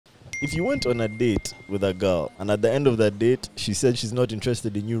If you went on a date with a girl and at the end of that date she said she's not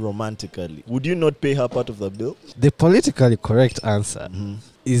interested in you romantically, would you not pay her part of the bill? The politically correct answer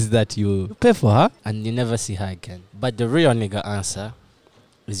is that you pay for her and you never see her again. But the real nigga answer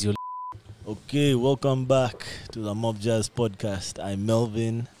is you. Okay, welcome back to the Mob Jazz podcast. I'm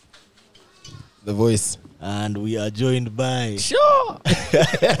Melvin, the voice, and we are joined by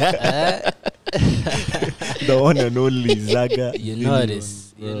the one and only Zaga. You know this.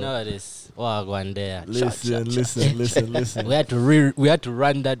 You know this. Wagwandea. Listen. We had to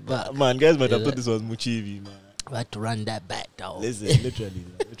run that back. Man, guys might have thought this was Muchivi, man. We had to run that back, dog. Listen,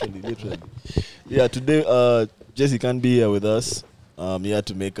 literally. Yeah, today Jesse can't be here with us. He had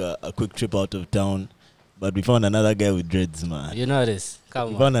to make a quick trip out of town. But we found another guy with dreads, man. You know this.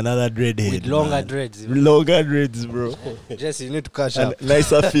 We found another dreadhead with longer man. dreads. Longer dreads, bro. Jesse, you need to catch up.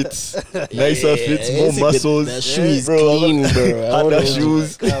 Nicer fits. More muscles. That shoe is bro, clean, bro. Harder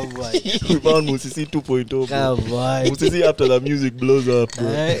shoes. We found Musisi 2.0, bro. Musisi after the music blows up, bro.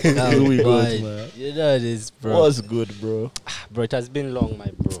 We got, man. You know this, bro. What's good, bro? Bro, it has been long, my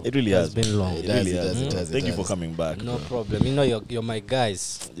bro. It really has been long. It really has. Thank you for coming back. No problem. You know, you're my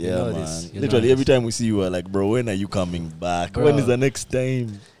guys. Yeah, you know man. this. Literally, every time we see you, we're like, bro, when are you coming back? Bro. When is the next time?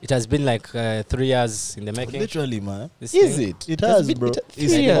 It has been like 3 years in the making. Literally, man. Is it? It has, bro.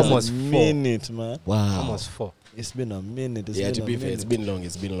 It's almost a minute, man. Wow. Almost 4. It's been a minute. To be fair, it's been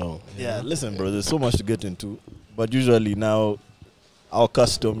long. Yeah, listen, bro, there's so much to get into. But usually now, our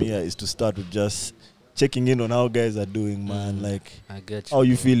custom here is to start with just checking in on how guys are doing, man. Like, I get you. How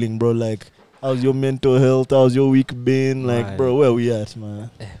you feeling, bro? Like, how's your mental health? How's your week been? Like, Man. bro, where we at, man?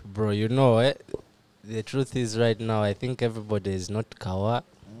 Bro, you know, the truth is right now, I think everybody is not kawa.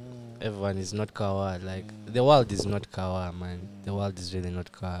 Everyone is not kawa. Like, the world is not kawa, man. The world is really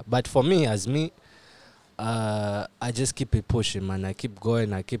not kawa. But for me, as me, I just keep it pushing, man. I keep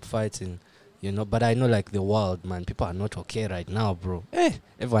going. I keep fighting, you know. But I know, like, the world, man, people are not okay right now, bro.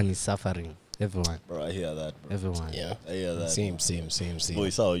 Everyone is suffering. Everyone. Bro, I hear that, bro. Everyone. Yeah. I hear that. Same.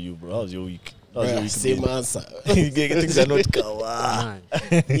 Boys, how are you, bro? How's your week? Same answer. Things are not kawa.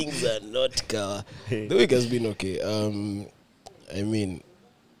 Things are not kawa. The week has been okay. I mean,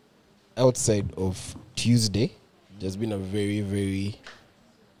 outside of Tuesday, there's been a very, very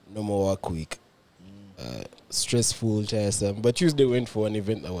normal work week. Stressful, tiresome. But Tuesday went for an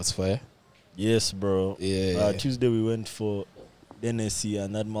event that was fire. Yes, bro. Yeah. Tuesday we went for Tennessee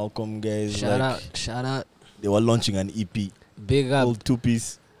and that Malcolm guys. Shout out. They were launching an EP. Big up. Called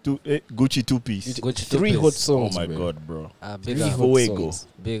Gucci 2-piece. Gucci 3 hot songs. Oh my bro. God, bro. Big 3 up. hot Fuego. songs.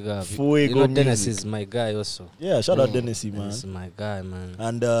 Big up. Fuego you know, music. Dennis is my guy also. Yeah, shout out Tennessee, man. Dennis is my guy, man.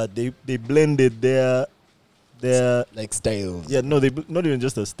 And they blended their like styles. Yeah, no, not even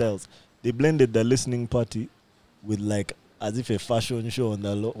just the styles. They blended the listening party with like as if a fashion show on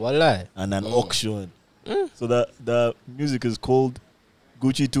the low Wallah. and an auction. So the music is called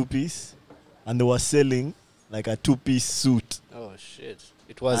Gucci 2-piece, and they were selling like a 2-piece suit. Oh shit!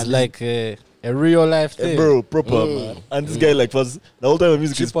 It was and like a real life thing, bro. Proper man. And this guy like was the whole time the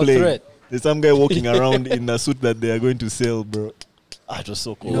music is playing. Threat. There's some guy walking around in a suit that they are going to sell, bro. It was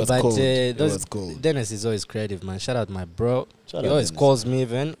so cool. You know, but it was cold. Dennis is always creative, man. Shout out my bro. He always calls me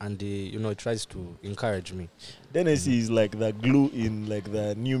even, and he tries to encourage me. Dennis is like the glue in like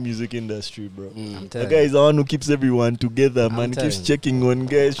the new music industry, bro. The guy is the one who keeps everyone together, man. He keeps checking on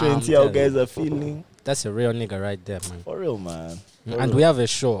guys, trying to see how guys are feeling. That's a real nigga right there, man. For real, man. And we have a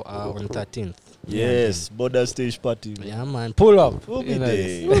show on 13th. Yes, border stage party. Yeah, man. Pull up. We'll be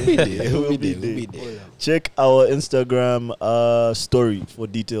there. We'll be there. Check our Instagram story for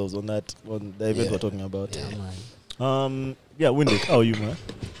details on that, on the event we're talking about. Yeah, man. Yeah, Windick, how are you, man?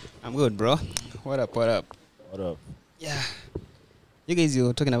 I'm good, bro. What up? What up? Yeah. You guys, you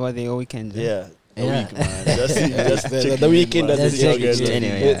were talking about the weekend. Yeah. The week, man. Just the weekend.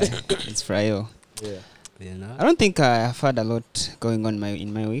 Anyway, it's Friday. Yeah. You know? I don't think I've had a lot going on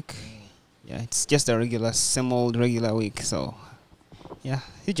in my week. Yeah, it's just a same old regular week. So, yeah,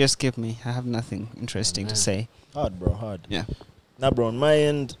 you just keep me. I have nothing interesting to say. Hard, bro. Hard. Yeah. Now, bro, on my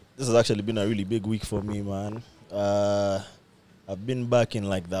end, this has actually been a really big week for me, man. I've been back in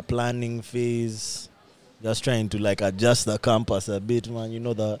like the planning phase, just trying to like adjust the campus a bit, man. You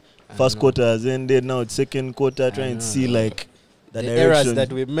know, the first quarter has ended. Now it's second quarter, trying to see like the errors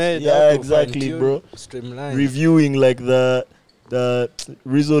that we made. Yeah, exactly, bro. Streamline. Reviewing like the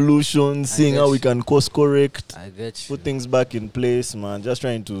resolution, seeing how we can course correct, put things back in place, man. Just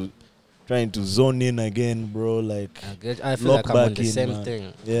trying to zone in again, bro. Like I feel like I'm on the same man.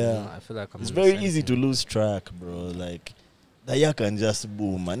 thing. Yeah, you know, I feel like I'm. It's on very the same easy thing. to lose track, bro. Like the year can just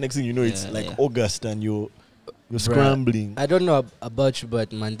boom, man. Next thing you know, it's like August and you're You're scrambling. I don't know about you,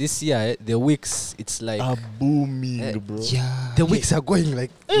 but man, this year the weeks it's like Are booming, bro. Yeah. the weeks are going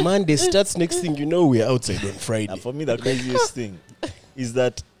like Monday starts, next thing you know, we're outside on Friday. And for me, the craziest thing is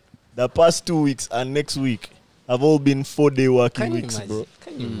that the past 2 weeks and next week have all been 4-day working can you weeks, imagine? bro.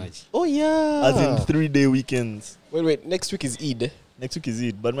 Can you imagine? Oh, yeah. As in 3-day weekends. Wait, next week is Eid. Next week is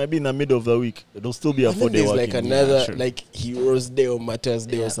it, but maybe in the middle of the week, it'll still be a And then 4-day there's working like week. another, True. like Heroes Day or Martyrs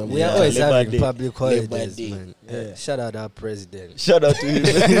Day Yeah, or something. we are Yeah. always Labor having Day. public Labor holidays, Day. man. Yeah. Shout out our president. Shout out to him.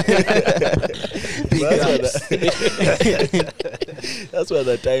 That's where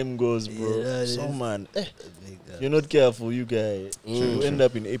the time goes, bro. Yeah, So, it man, if you're not careful, you guys, you end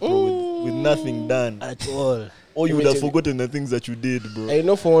up in April with nothing done. At all. Or you Let would me have tell you. forgotten the things that you did, bro. I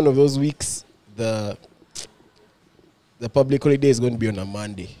know for one of those weeks, the public holiday is going to be on a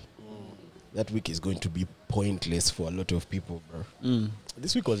Monday. That week is going to be pointless for a lot of people, bro.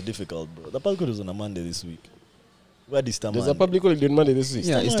 This week was difficult, bro. The public holiday was on a Monday this week. Where this time? There's a public holiday on Monday this week.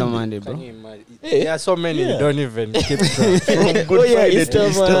 Yeah, Easter Monday, Can bro. you imagine? Hey. There are so many Yeah. you don't even keep track. From Good Oh, yeah, Friday Easter to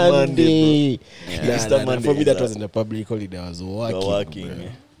Easter Monday, Monday. Yeah. Easter Monday For me, is that that. wasn't a public holiday. I was bro. working. You're working. bro.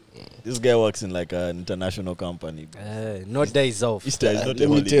 Yeah. This guy works in like an international company. Bro. No days off. Easter is not a Let me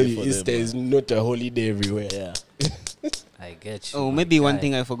holiday tell you, for Easter them, is not a holiday everywhere. Yeah. I get you. Oh, my maybe one guy.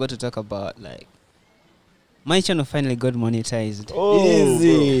 thing I forgot to talk about, like, my channel finally got monetized. Oh,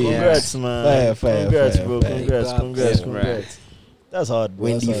 Easy. bro. Congrats, man. Fire, congrats, fire, bro. fire. Congrats, Big congrats, ups. congrats. That's hard, bro.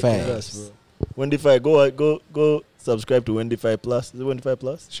 Wendy That's hard. Fi. Congrats, bro. Wendy Fi, go subscribe to Wendy Fi Plus. Is it Wendy Fi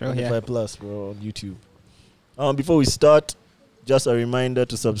Plus? Sure, Wendy yeah. Fi Plus, bro, on YouTube. Before we start, just a reminder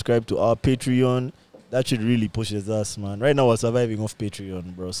to subscribe to our Patreon. That should really pushes us, man. Right now we're surviving off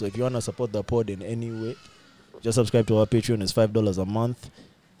Patreon, bro. So if you wanna support the pod in any way, just subscribe to our Patreon. It's $5 a month.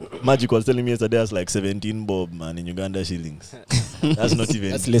 Magic was telling me yesterday that's like 17 bob, man, in Uganda shillings. That's not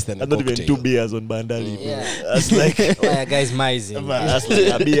even. That's less than That's a not even cocktail. 2 beers on Bandali, bro. Yeah. That's like. Why are guys mising? That's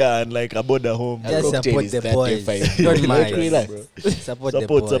like a beer and like a border home. Just cocktail support is the 35. boys. Don't Like, mind. relax. bro. Support the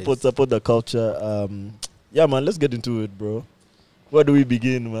boys. Support the culture. Yeah, man, let's get into it, bro. Where do we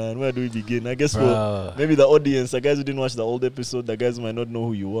begin, man? Where do we begin? I guess for Bro. maybe the audience, the guys who didn't watch the old episode, the guys might not know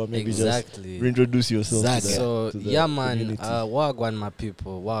who you are. Maybe Exactly. just reintroduce yourself. Zaga. To the, So to the yeah, man, community. Wagwan, my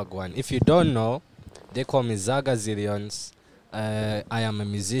people, Wagwan. If you don't know, they call me Zaga Zillions. I am a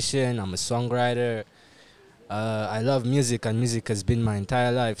musician. I'm a songwriter. I love music, and music has been my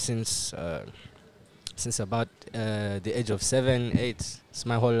entire life since about the age of 7, 8. It's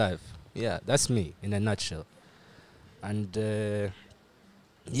my whole life. Yeah, that's me in a nutshell. And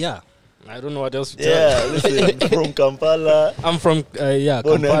yeah, I don't know what else to tell Yeah, you. listen, from Kampala, I'm from born and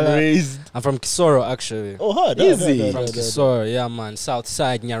Kampala. raised. I'm from Kisoro, actually. Oh, hard. Easy. From Kisoro, yeah, man. South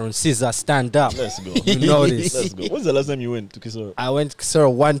side, Nyarunsiza, stand up. Let's go. You know this. Let's go. When's the last time you went to Kisoro? I went to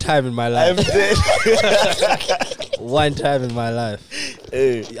Kisoro one time in my I'm life. dead. One time in my life.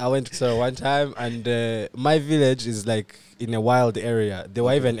 Hey. I went to Kisoro one time, and my village is like in a wild area. There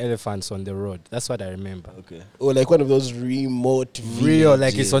were even elephants on the road. That's what I remember. Okay. Oh, like one of those remote Real,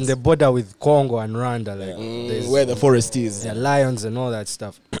 like it's on villages. the border with Congo and Rwanda. Like there's Where the forest is. there are lions and all that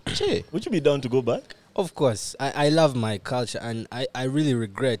stuff. Che. Would you be down to go back? Of course, I love my culture, and I really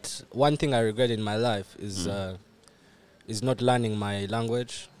regret. One thing I regret in my life is not learning my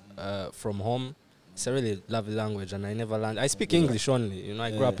language from home. It's a really lovely language, and I never learned. I speak English only. You know,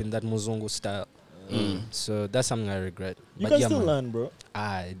 I grew up in that Muzungu style. So that's something I regret. You But can yeah, still man. learn, bro.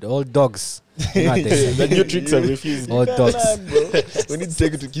 The old dogs. You know what they say. The new tricks are refused. Old You can dogs. learn, bro. We need to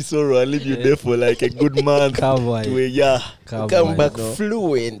take you to Kisoro and leave you there for like a good month to a Cowboy. year. Come back no.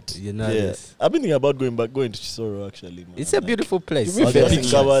 fluent. You know Yeah. this. I've been thinking about going to Kisoro actually. Man. It's a beautiful place. You I was Fair just in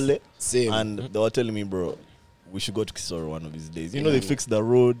pictures. Kabale, Same. and they were telling me, bro, we should go to Kisoro one of these days. You know, they fixed the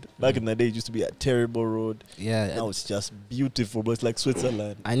road. Back in the day, it used to be a terrible road. Yeah. Now it's just beautiful, but it's like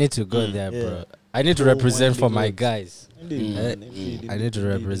Switzerland. I need to go there, Yeah. bro. I need to Go represent for winding my roads. guys. Indeed, Eh, man, indeed, I need to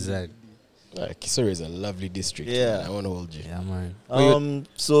indeed, represent. Kisoro is a lovely district. Yeah. man. I want to hold you. Yeah, man.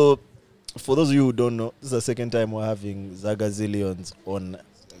 So, for those of you who don't know, this is the second time we're having Zaga Zillions on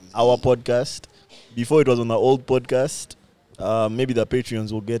our podcast. Before it was on the old podcast. Maybe the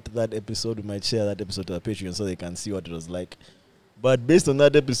Patreons will get that episode. We might share that episode to the Patreon so they can see what it was like. But based on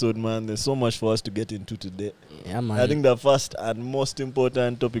that episode, man, there's so much for us to get into today. Yeah, man. I think the first and most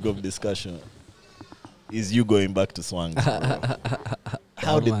important topic of discussion is you going back to Swangz. bro.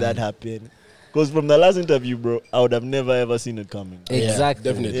 How did that happen? Because from the last interview, bro, I would have never ever seen it coming. Exactly.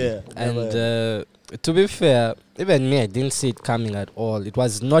 definitely. Yeah, And to be fair, even me, I didn't see it coming at all. It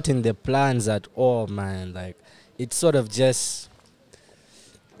was not in the plans at all, man. Like, it sort of just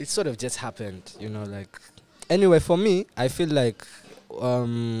happened, you know. Like, anyway, for me, I feel like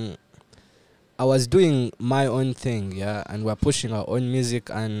I I was doing my own thing, yeah, and we're pushing our own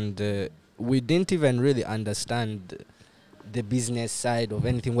music, and we didn't even really understand the business side of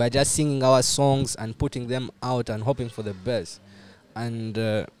anything. We're just singing our songs and putting them out and hoping for the best. And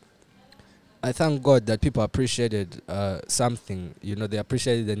I thank God that people appreciated something. You know, they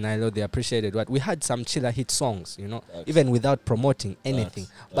appreciated the Nilo, they appreciated what we had, some chiller hit songs, you know, even without promoting anything.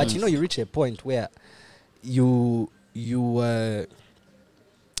 But you know, you reach a point where you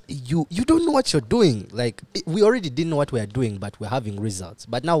don't know what you're doing. Like, we already didn't know what we are doing, but we're having results.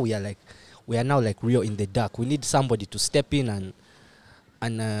 But now we are now like real in the dark. We need somebody to step in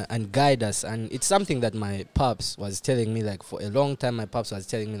and guide us. And it's something that my pops was telling me, like, for a long time. My pops was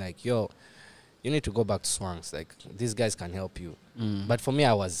telling me, like, yo, you need to go back to Swangz. Like, these guys can help you. But for me,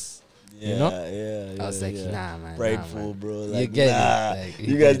 I was, you know, I was like, nah, man. Prideful, nah, man. bro. Like, you get nah, it. Like,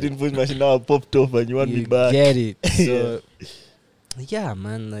 you guys didn't push my shit. Now I popped off and you want me back. Get it. So, yeah,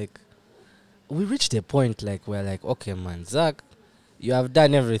 man. Like, we reached a point, like, where, like, okay, man, Zach, you have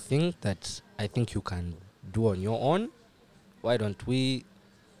done everything that I think you can do on your own. Why don't we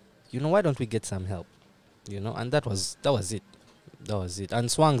get some help? You know, and that was it. That was it. And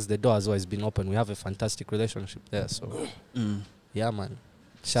Swangz, the door has always been open. We have a fantastic relationship there. So, yeah, man.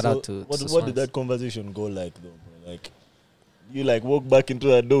 Shout out to what did that conversation go like, though, bro? Like, you like walk back into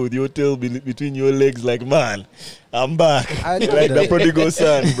that door with your tail between your legs, like, man, I'm back. Like the prodigal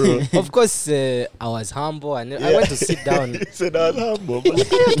son, bro. Of course, I was humble, and I went to sit down. He said I was humble. I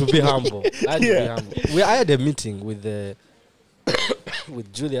had to be humble. I had a meeting with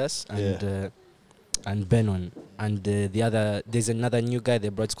with Julius and Benon, and there's another new guy they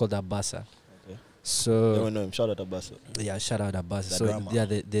brought. It's called Abasa. Okay. So no, know him. Shout out Abasa. Yeah, shout out Abasa. The so drama. yeah,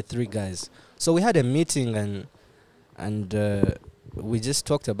 the three guys. So we had a meeting and we just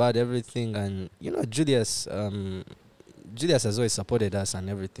talked about everything, and you know, Julius has always supported us and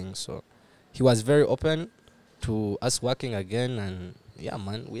everything. So he was very open to us working again, and yeah,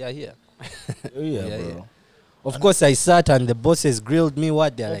 man, we are here. Yeah, bro. Here. Of course, I sat and the bosses grilled me.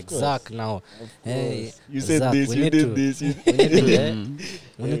 What they're like, course. Zach, now, hey, you said Zach, this, you did this.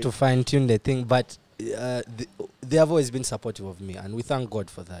 We need to fine tune the thing, but they have always been supportive of me, and we thank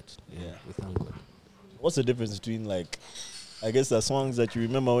God for that. Yeah, we thank God. What's the difference between, like, I guess the Swangz that you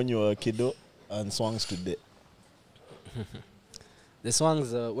remember when you were a kiddo and Swangz today? The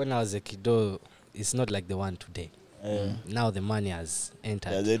Swangz when I was a kiddo, it's not like the one today. Now the money has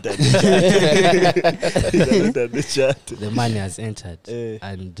entered. The money has entered,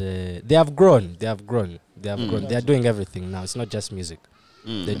 and they have grown. They are doing everything now. It's not just music.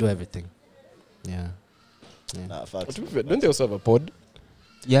 They do everything. Yeah. Nah, facts. Don't they also have a pod?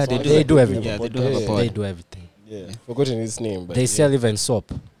 Yeah, They do everything. Yeah, they do have a pod. They do everything. Yeah. Forgotten his name. But They sell even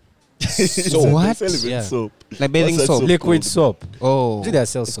soap. What? They sell even Yeah. soap. Like bathing What's that soap. soap? Liquid soap. Oh. Did they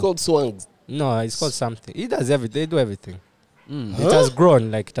sell it's soap? called Swangz. No, it's called something. It does everything. They do everything. Mm. It has grown.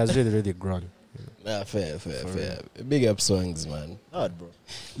 Like, it has really, really grown. Nah, fair. Big up Swangz, man. Hard, bro.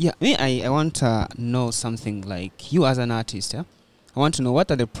 Yeah, I want to know something, like, you as an artist, yeah? I want to know, what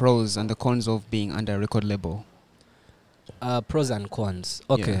are the pros and the cons of being under a record label? Pros and cons.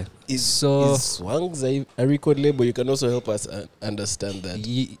 Okay. Yeah. Is Swangz a record label? You can also help us understand that.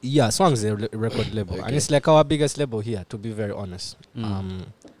 Yeah, Swangz is a record label. Okay. And it's like our biggest label here, to be very honest.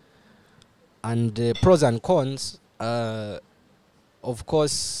 And pros and cons, of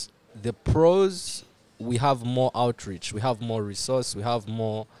course, the pros, we have more outreach, we have more resource, we have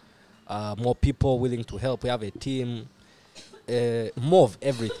more people willing to help, we have a team, more of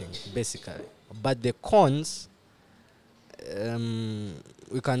everything, basically. But the cons,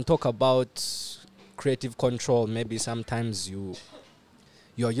 we can talk about creative control. Maybe sometimes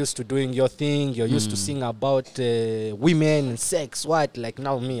you're used to doing your thing, you're used to sing about women and sex, what, like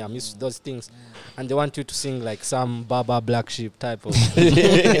now me, I'm used to those things, and they want you to sing like some Baba Black Sheep type of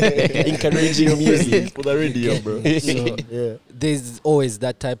encouraging music for the radio, bro. So Yeah. there's always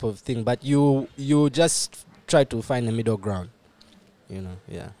that type of thing, but you just try to find a middle ground, you know.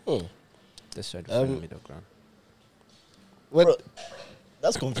 Yeah. Just try to find a middle ground. Bro,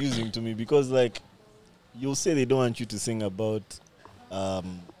 that's confusing to me because, like, you'll say they don't want you to sing about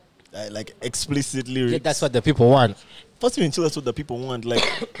like explicit lyrics. Yeah, that's what the people want. First, even that's what the people want. Like,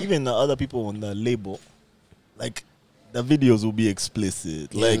 even the other people on the label, like, the videos will be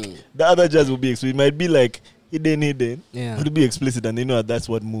explicit. Like, the other jazz will be explicit. It might be like hidden. Yeah. It'll be explicit, and they know that's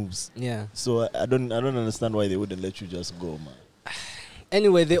what moves. Yeah. So I don't understand why they wouldn't let you just go, man.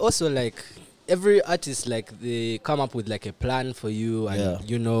 Anyway, they also, like, every artist, like, they come up with like a plan for you, and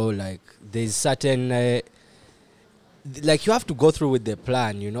you know, like, there's certain like you have to go through with the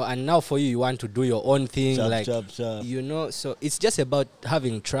plan, you know. And now for you, you want to do your own thing, Sharp. you know. So it's just about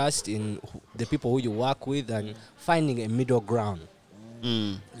having trust in the people who you work with and finding a middle ground.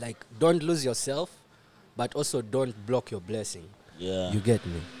 Like, don't lose yourself, but also don't block your blessing. Yeah. You get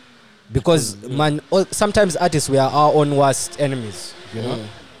me? Because man, sometimes artists, we are our own worst enemies. You know,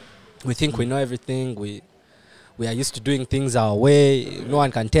 we think we know everything. We are used to doing things our way. No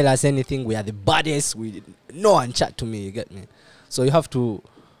one can tell us anything. We are the baddest. No one chat to me. You get me? So you have to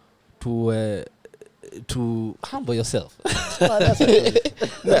humble yourself. No,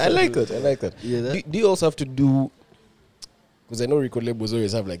 I like that. Yeah, Do you also have to do? Because I know record labels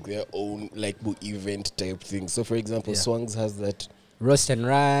always have like their own like event type thing. So for example, Swangz has that roast and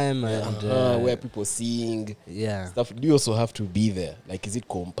rhyme and where people sing stuff. Do you also have to be there? Like, is it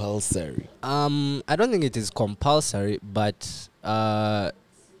compulsory? I don't think it is compulsory, but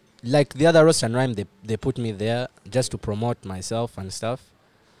like the other roast and rhyme, they put me there just to promote myself and stuff.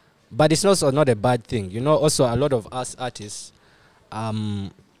 But it's also not a bad thing, you know. Also, a lot of us artists,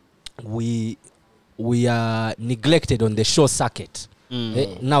 we are neglected on the show circuit.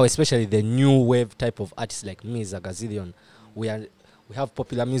 Now, especially the new wave type of artists like me, Zagazillion, we have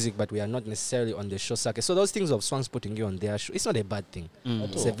popular music, but we are not necessarily on the show circuit. So those things of Swangz putting you on their show, it's not a bad thing.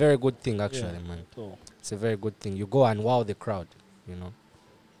 It's a very good thing, actually, man. It's a very good thing. You go and wow the crowd, you know.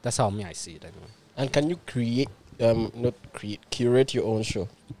 That's how I see it, anyway. And can you curate your own show?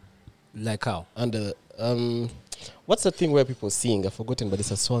 Like how? And what's the thing where people sing? I've forgotten, but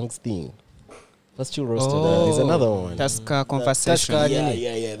it's a Swangz thing. First you roasted. There's another one. Taska conversation.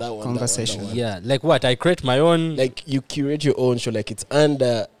 Yeah, that one. Conversation. That one. Yeah, like what? I create my own. Like you curate your own show. Like it's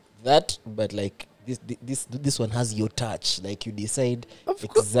under that, but like this one has your touch. Like you decide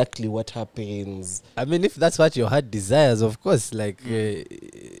exactly what happens. I mean, if that's what your heart desires, of course, like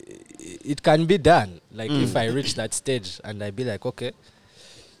it can be done. Like if I reach that stage and I be like, okay,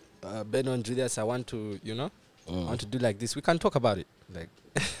 Ben and Julius, I want to, you know, I want to do like this. We can talk about it. Like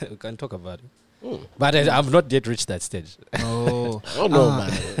we can talk about it. But I've not yet reached that stage. Oh no,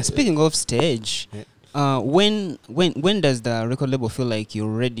 man. Speaking of stage, when does the record label feel like you're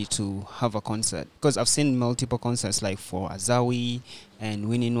ready to have a concert? Because I've seen multiple concerts like for Azawi and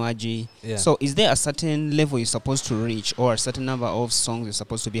Winnie Nwaji. Yeah. So is there a certain level you're supposed to reach or a certain number of songs you're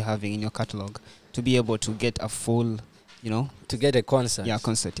supposed to be having in your catalog to be able to get a full, you know? To get a concert? Yeah,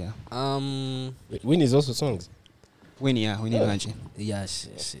 concert, yeah. Winnie is also Swangz. Winnie Nwaji. Yeah,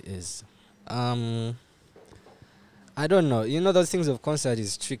 she is. I don't know. You know, those things of concert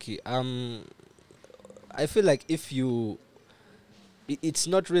is tricky. I feel like if you, it's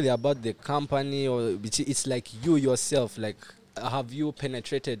not really about the company or it's like you yourself. Like, have you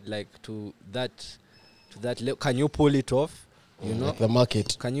penetrated like to that level? Can you pull it off? You know, like the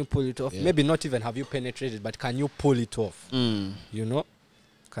market. Can you pull it off? Yeah. Maybe not even have you penetrated, but can you pull it off? You know,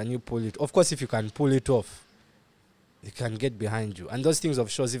 can you pull it? Of course, if you can pull it off, they can get behind you. And those things of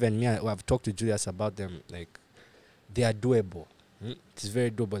shows, even me, I've talked to Julius about them, like, they are doable. It's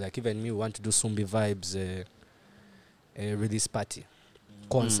very doable. Like, even me, we want to do Sumbi Vibes, a release party,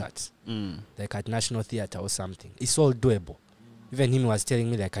 concerts, like at National Theatre or something. It's all doable. Even him was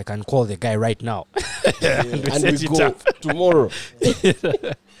telling me, like, I can call the guy right now. and we go tomorrow.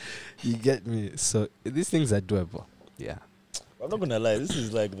 You get me? So, these things are doable. Yeah. I'm not going to lie. This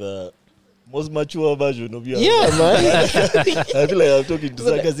is like the most mature version of you. Yeah, man. I feel like I'm talking to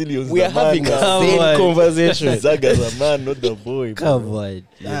Zaga Zillions. We are having a same conversation. Zaga's a man, not the boy. Come on.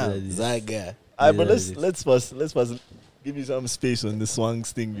 Zaga. But let's first give you some space on the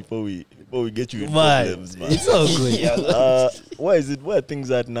Swangz thing before we get you in problems, man. It's all good. Where are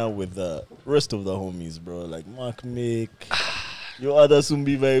things at now with the rest of the homies, bro? Like Mark Mick, your other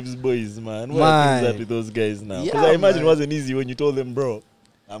Sumbi Vibes boys, man. Where are things at with those guys now? Because I imagine it wasn't easy when you told them, bro,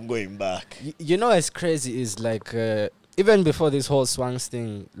 I'm going back. You know what's crazy is like even before this whole Swangz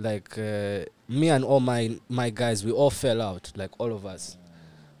thing, like me and all my guys, we all fell out. Like all of us,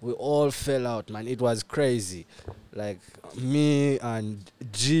 we all fell out, man. It was crazy. Like me and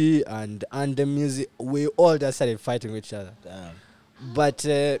G and the music, we all just started fighting with each other. Damn. But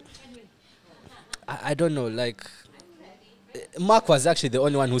I don't know. Like Mark was actually the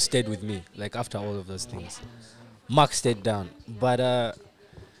only one who stayed with me. Like after all of those things, Mark stayed down. But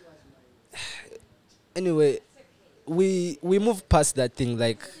anyway, we moved past that thing.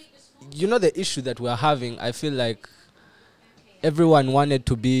 Like, you know, the issue that we're having, I feel like everyone wanted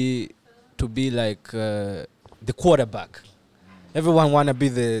to be like the quarterback. Everyone want to be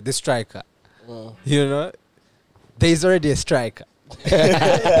the striker. You know, there's already a striker.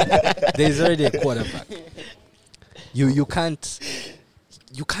 There's already a quarterback. You can't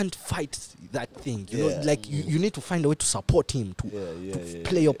you can't fight that thing. You know, like you need to find a way to support him to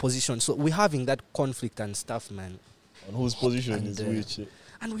play your position. So we're having that conflict and stuff, man. On whose position is which?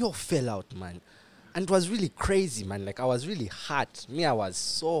 And we all fell out, man. And it was really crazy, man. Like, I was really hurt. Me, I was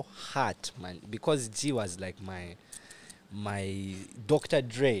so hurt, man. Because G was like my Dr.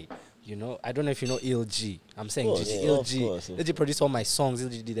 Dre. You know, I don't know if you know LG. I'm saying LG produced all my songs.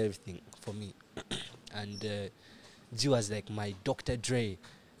 LG did everything for me. And G was like my Dr. Dre,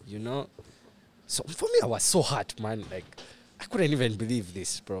 you know. So for me, I was so hurt, man. Like, I couldn't even believe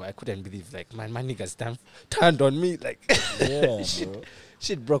this, bro. I couldn't believe, like, man, my niggas turned on me. Like,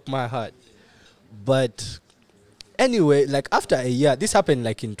 shit broke my heart. But anyway, like, after a year, this happened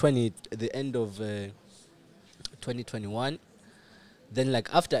like in the end of 2021. Then,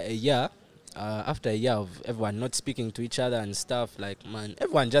 like, after a year of everyone not speaking to each other and stuff, like, man,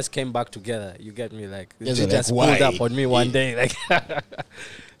 everyone just came back together. You get me? Like, he just pulled up on me one day, like,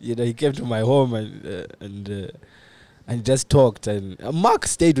 you know, he came to my home and just talked. And Mark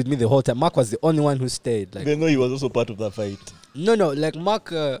stayed with me the whole time. Mark was the only one who stayed. Like, they know he was also part of that fight. No, like,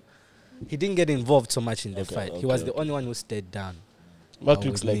 Mark, he didn't get involved so much in the fight. He was the only one who stayed down. Mark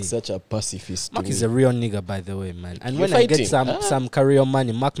looks like such a pacifist. Mark is a real nigga, by the way, man. And when I get some career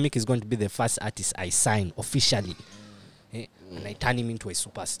money, Mark Mick is going to be the first artist I sign officially. And I turn him into a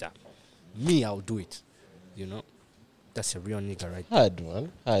superstar. Me, I'll do it. You know? That's a real nigga right there. Hard,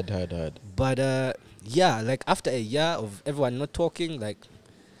 man. Hard. But, yeah, like, after a year of everyone not talking, like,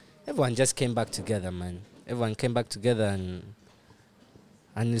 everyone just came back together, man. Everyone came back together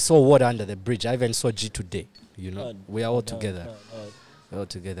and saw water under the bridge. I even saw G today, you know? We are all together. We're all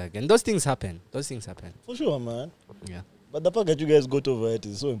together again. Those things happen. For sure, man. Yeah. But the fact that you guys got over it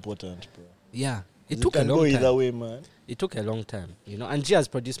is so important, bro. Yeah. It took a long time. Go either way, man. It took a long time, you know. And G has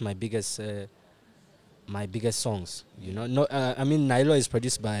produced my biggest songs, you know. No, I mean, Nailo is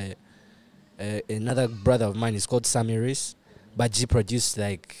produced by another brother of mine. It's called Samiris. But G produced,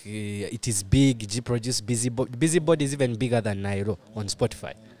 like, it is big. G produced Busybody. Busybody is even bigger than Nailo on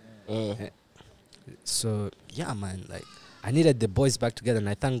Spotify. So, yeah, man, like, I needed the boys back together, and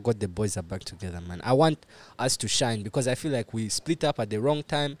I thank God the boys are back together, man. I want us to shine because I feel like we split up at the wrong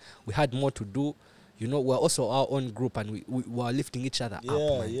time. We had more to do. You know, we're also our own group, and we were lifting each other up,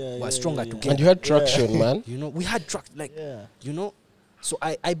 man. We're stronger together. And you had traction, man. You know, we had traction, like, you know. So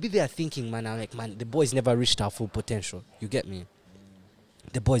I be there thinking, man, I'm like, man, the boys never reached our full potential. You get me?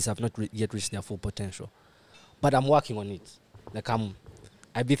 The boys have not yet reached their full potential. But I'm working on it. Like,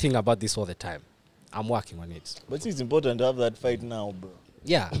 I be thinking about this all the time. I'm working on it. But it's important to have that fight now, bro.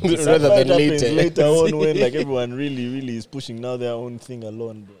 Yeah. Rather than later on when, like, everyone really is pushing now their own thing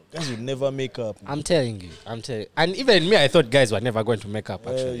alone, bro. Guys would never make up, man. I'm telling you. And even me, I thought guys were never going to make up,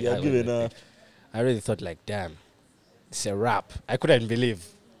 actually. I really thought, like, damn, it's a wrap. I couldn't believe.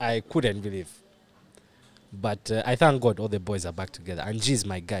 But I thank God all the boys are back together. And G's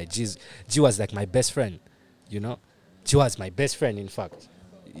my guy. G was like my best friend, you know. G was my best friend, in fact.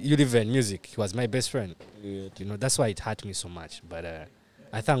 You live in music. He was my best friend. You know, that's why it hurt me so much. But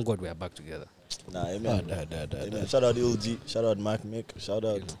I thank God we are back together. Nah, amen. Amen. Shout out LG. Shout out Mark Mick. Shout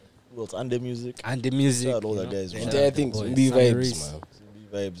out who else? And the music. Shout out all the guys, man. I think Sumbi vibes, man. Sumbi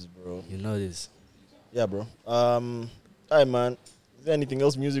vibes, bro. You know this. Yeah, bro. Alright, man. Is there anything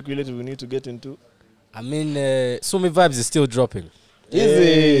else music related we need to get into? I mean, Sumbi Vibes is still dropping.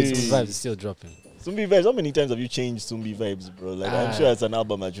 Is it? Sumbi Vibes is still dropping. Sumbi Vibes, how many times have you changed Sumbi Vibes, bro? Like, I'm sure it's an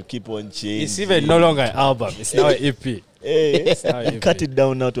album that you keep on changing. It's even no longer an album. It's now an EP. It's now an EP. Cut it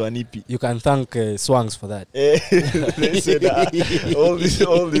down now to an EP. You can thank Swangz for that. They say that all this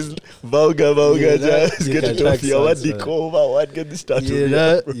vulgar just get it off here. What the cover? What get this started?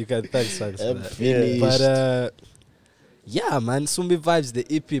 You can thank Swangz for that. But yeah, man, Sumbi Vibes, the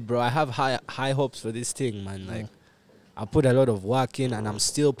EP, bro. I have high hopes for this thing, man. Like, I put a lot of work in, and I'm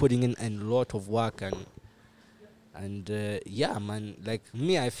still putting in a lot of work, and yeah, man. Like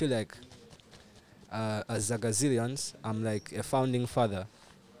me, I feel like as a Gazillions, I'm like a founding father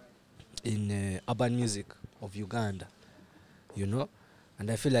in urban music of Uganda, you know. And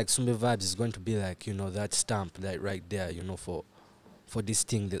I feel like Sumbi Vibes is going to be like, you know, that stamp, like right there, you know, for this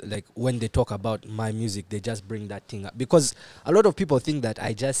thing. Like when they talk about my music, they just bring that thing up, because a lot of people think that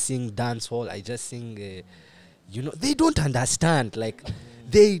I just sing dancehall, I just sing. You know, they don't understand. Like,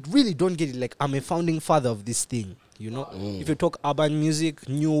 they really don't get it. Like, I'm a founding father of this thing. You know, if you talk urban music,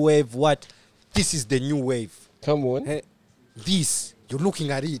 new wave, what? This is the new wave. Come on. This, you're looking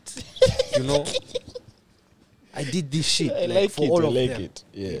at it. You know, I did this shit. I like for it. all I of like them. it.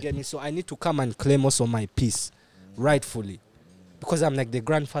 Yeah. You get me? So I need to come and claim also my piece, rightfully, because I'm like the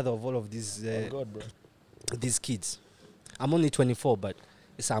grandfather of all of these God, bro. these kids. I'm only 24, but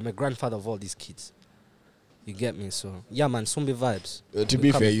So I'm a grandfather of all these kids. You get me? So yeah, man, Sumbi vibes. To We're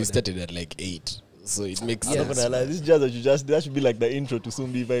be coming fair, you for them. started at like 8, so it makes I'm not sense. gonna lie. This jazz that you that should be like the intro to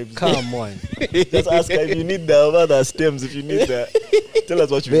Sumbi vibes. Come on. Just ask her if you need the other stems. If you need that, tell us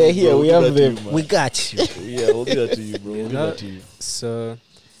what you They're need. here, bro. we We'll have give that to them. you, man. We got you. Yeah, we'll give that to you, bro. You We'll give know? that to you. So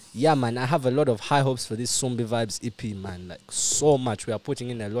yeah, man, I have a lot of high hopes for this Sumbi Vibes EP, man. Like so much. We are putting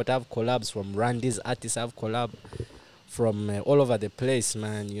in a lot. I have collabs from Randy's artists. I have collab from all over the place,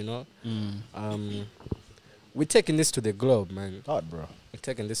 man. You know, we're taking this to the globe, man. Hard, bro. We're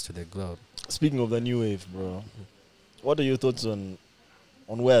taking this to the globe. Speaking of the new wave, bro, what are your thoughts on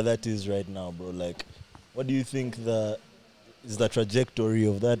where that is right now, bro? Like, what do you think is the trajectory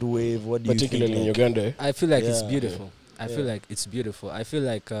of that wave? What do you Particularly think? in Uganda. I feel like it's Yeah. beautiful. I feel like it's beautiful. I feel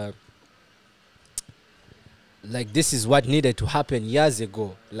like this is what needed to happen years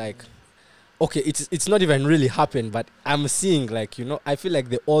ago. Like, okay, it's not even really happened, but I'm seeing, like, you know, I feel like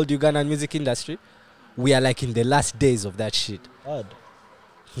the old Ugandan music industry, we are like in the last days of that shit. Hard.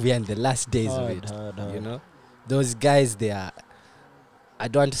 We are in the last days of it. Hard. You know, those guys, they are. I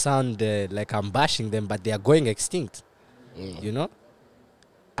don't sound like I'm bashing them, but they are going extinct. You know,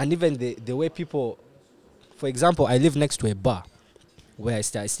 and even the way people. For example, I live next to a bar where I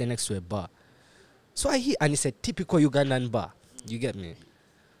stay next to a bar. So I hear, and it's a typical Ugandan bar. You get me?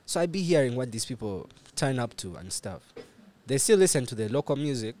 So I be hearing what these people turn up to and stuff. They still listen to the local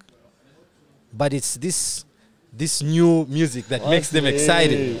music, but it's this new music that makes them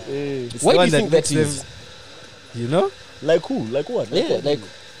excited. It's Why the do one you think that makes them, is? you know? Like who? Like what? Yeah, what?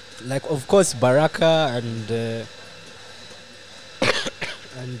 Like, of course, Baraka and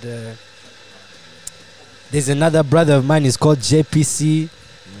there's another brother of mine, is called JPC.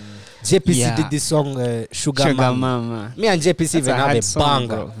 JPC Yeah. did this song, Sugar, Sugar Mama. Mama. Me and JPC That's even have hard a song,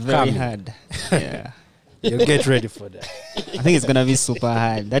 banger. bro. Very coming. hard. Yeah. You get ready for that. I think it's gonna be super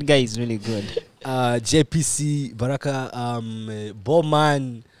hard. That guy is really good. JPC, Baraka,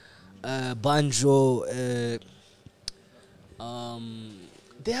 Bowman, Banjo.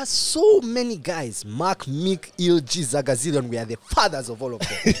 There are so many guys. Mark, Mick, Ilji, Zagazilion. We are the fathers of all of them.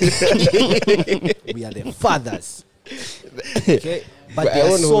 We are the fathers. Okay? But But I there are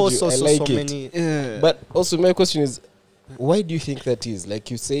won't hold you. I so like it. many. But also, my question is, why do you think that is? Like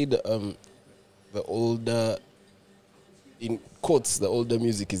you said, the older, in quotes, the older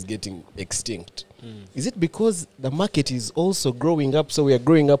music is getting extinct. Is it because the market is also growing up, so we are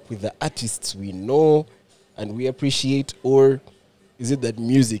growing up with the artists we know and we appreciate, or is it that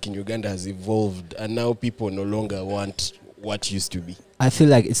music in Uganda has evolved and now people no longer want what used to be? I feel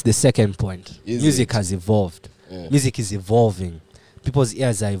like it's the second point. Is Music it? has evolved. Yeah. Music is evolving. People's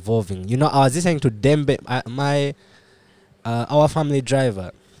ears are evolving. You know, I was listening to Dembe. Our family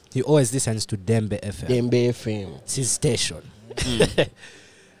driver, he always listens to Dembe FM. Dembe FM. It's his station.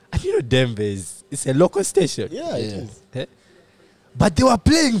 And you know, Dembe it's a local station. Yeah, it is. Eh? But they were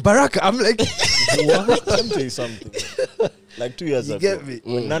playing Baraka. I'm like, What? Let me tell you something. Like 2 years You ago, get me?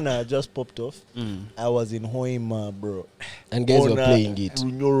 when Nana had just popped off, I was in Hoima, bro. And guys were On a playing it.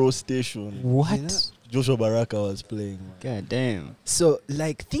 Runyoro station. What? Joshua Baraka was playing. Man. God damn. so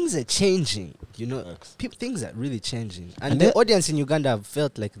like things are changing. You know, Facts. things are really changing. And, And the that- audience in Uganda have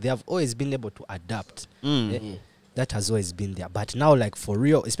felt like they have always been able to adapt. Eh? That has always been there. But now, like, for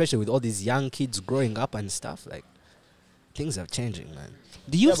real, especially with all these young kids growing up and stuff, like, things are changing, man.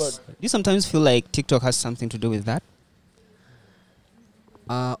 Do you Yeah, but- do you sometimes feel like TikTok has something to do with that?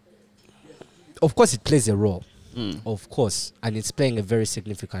 Of course, it plays a role. Of course. And it's playing a very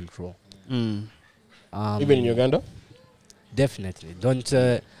significant role. Even in Uganda? Definitely. Don't,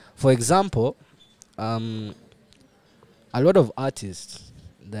 for example, a lot of artists,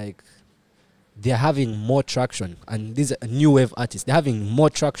 like, they're having more traction. And these are new wave artists. They're having more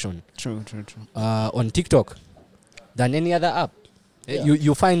traction True. on TikTok than any other app. Yeah.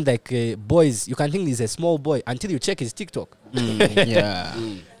 You find like boys, you can think he's a small boy until you check his TikTok. Yeah.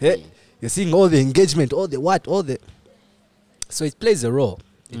 You're seeing all the engagement, all the. So it plays a role.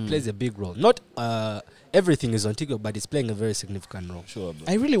 It plays a big role. Not everything is on TikTok, but it's playing a very significant role. Sure, bro.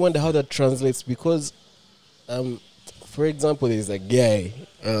 I really wonder how that translates because, for example, there's a guy,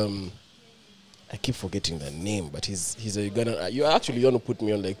 I keep forgetting the name, but he's a Ugandan. You actually want to put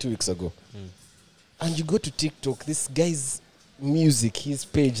me on like 2 weeks ago. And you go to TikTok, this guy's music, his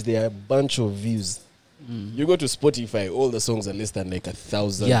page, there are a bunch of views. You go to Spotify, all the songs are less than like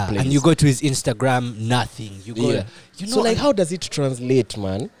 1,000 Yeah, plays. and you go to his Instagram, nothing. You go, Yeah. you know, So like, and- how does it translate,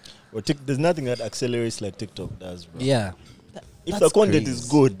 man? Well, there's nothing that accelerates like TikTok does, bro. Yeah, If That's the content crazy. is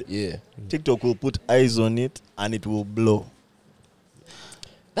good, Yeah. TikTok will put eyes on it and it will blow.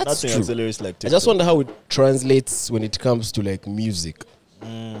 That's Nothing true. accelerates like I TikTok. just wonder how it translates when it comes to like music.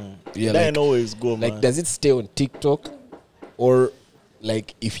 Yeah, That like, ain't always go, man. like, does it stay on TikTok, or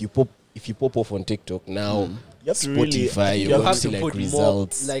like if you pop off on TikTok now, You have to really- Spotify, you you're have going have to to see put like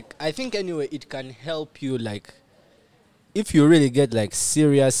results. more. Like I think anyway, it can help you. Like if you really get like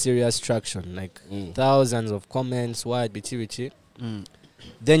serious traction, like thousands of comments, wide BT,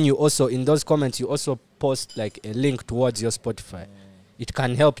 then you also in those comments you also post like a link towards your Spotify. It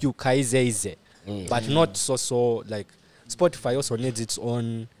can help you kaize, but not so like Spotify also needs its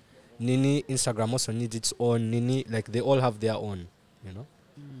own nini. Instagram also needs its own nini. Like they all have their own, you know.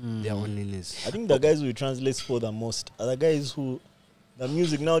 Their own ninis. I think the guys who translate for the most are the guys who the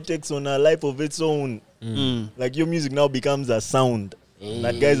music now takes on a life of its own. Like your music now becomes a sound.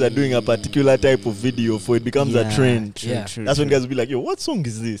 That guys are doing a particular type of video for it becomes a trend. That's when guys will be like, yo, what song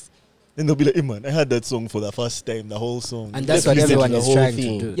is this? Then they'll be like, hey man, I heard that song for the first time, the whole song. And that's Let's what listen to everyone the is whole trying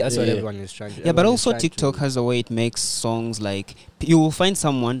thing. to do. That's what everyone is trying to do. Yeah, but Everyone is also trying to- TikTok has a way it makes songs like you will find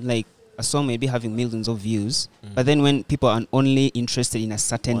someone like a song maybe having millions of views, but then when people are only interested in a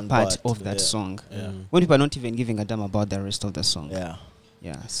certain One part part, of that song, Yeah. when people are not even giving a damn about the rest of the song. Yeah.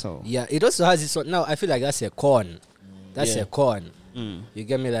 So Yeah, it also has its own. Now I feel like that's a con. That's a con. You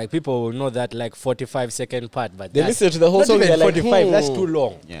get me? Like people will know that like 45-second part, but They that's listen to the whole not song. even They're like, 45. That's too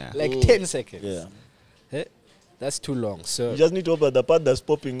long. Yeah. Like 10 seconds. Yeah. Eh? That's too long. So You just need to open the part that's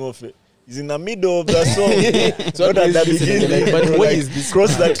popping off. Is in the middle of the song. So not at the beginning. But bro, what like, is this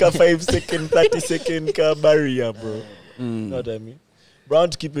cross that 5-second, 30-second barrier, bro. Know what I mean?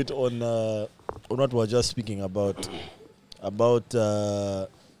 Brown, to keep it on what we were just speaking about Like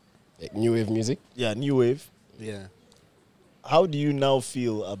new wave music. new wave. yeah. How do you now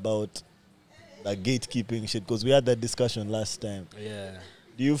feel about the gatekeeping shit? Because we had that discussion last time. Yeah.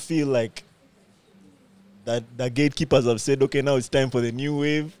 Do you feel like that the gatekeepers have said, okay, now it's time for the new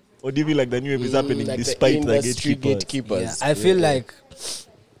wave? Or do you feel like the new wave is happening Like despite the industry gatekeepers? Yeah, I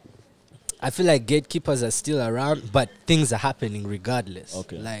feel like gatekeepers are still around, but things are happening regardless.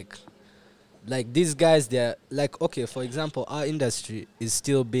 Okay. Like these guys, they're like, okay, for example, our industry is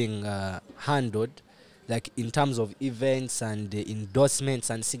still being handled, like in terms of events and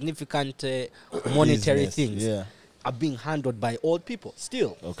endorsements and significant monetary Business, things yeah. are being handled by old people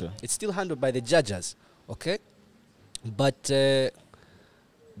still. Okay. It's still handled by the judges, okay? But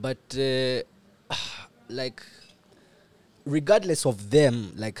like regardless of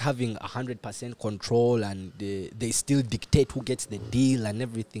them like having 100% control and they still dictate who gets the deal and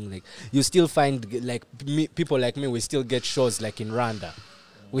everything, like you still find like people like me, we still get shows like in Rwanda,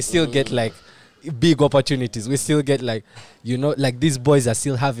 we still get like big opportunities, we still get like, you know, like these boys are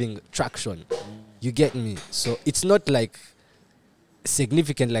still having traction, you get me? So it's not like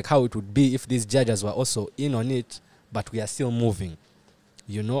significant like how it would be if these judges were also in on it, but we are still moving,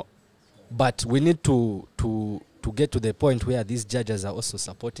 you know. But we need to get to the point where these judges are also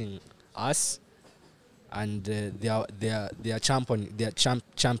supporting us, and they are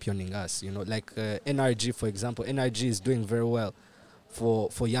championing us. You know, like NRG, for example. NRG is doing very well for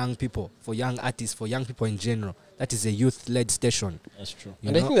young people, for young artists, for young people in general. That is a youth-led station. That's true.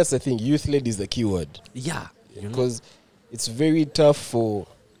 And I think that's the thing. Youth-led is the key word. Yeah, Because it's very tough for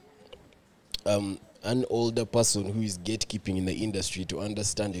an older person who is gatekeeping in the industry to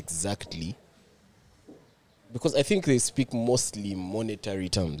understand exactly, because I think they speak mostly monetary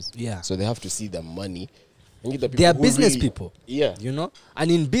terms. Yeah. So they have to see the money. And the They are who business really- people. Yeah. You know? And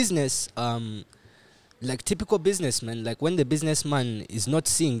in business, like typical businessmen, like when the businessman is not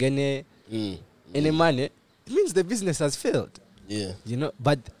seeing any money, it means the business has failed. Yeah. You know?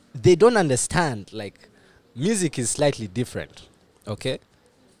 But they don't understand, like, music is slightly different. Okay?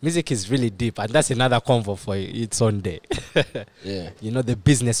 Music is really deep, and that's another convo for its own day. Yeah. You know, the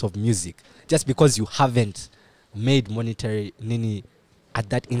business of music. Just because you haven't made monetary nini at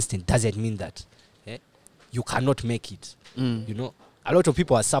that instant doesn't mean that you cannot make it. You know, a lot of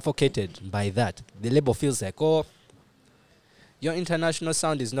people are suffocated by that. The label feels like, oh, your international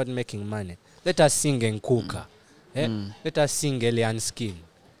sound is not making money. Let us sing Nkuka. Let us sing Alien Skin.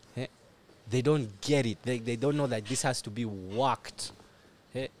 They don't get it. They don't know that this has to be worked.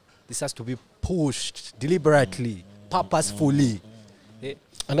 This has to be pushed deliberately, purposefully.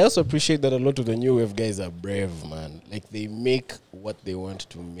 And I also appreciate that a lot of the new wave guys are brave, man. Like they make what they want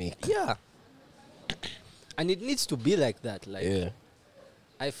to make. Yeah. And it needs to be like that. Like, Yeah.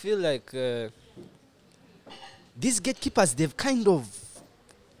 I feel like these gatekeepers, they've kind of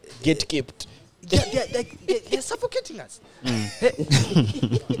Gatekept. they're suffocating us.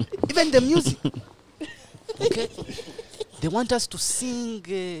 Even the music. Okay? They want us to sing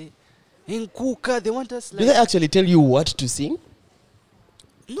in Kuka. They want us like... Do they actually tell you what to sing?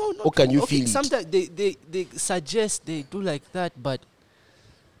 No, no. Or can you feel it? Sometimes they suggest they do like that, but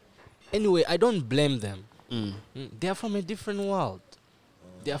Anyway, I don't blame them. They are from a different world.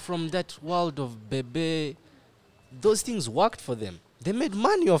 They are from that world of Bebe. Those things worked for them. They made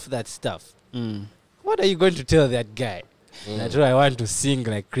money off that stuff. What are you going to tell that guy? That I want to sing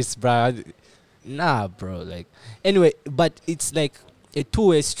like Chris Brown. Nah, bro. Like, anyway, but it's like a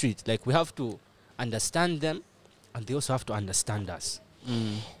two-way street. Like, we have to understand them, and they also have to understand us.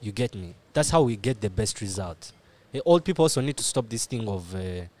 You get me? That's how we get the best result. Old people also need to stop this thing of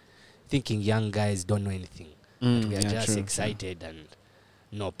thinking young guys don't know anything. That we are just excited and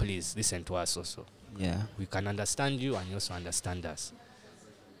no, please listen to us also. Yeah. We can understand you and you also understand us.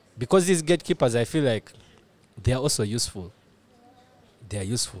 Because these gatekeepers, I feel like they are also useful. They are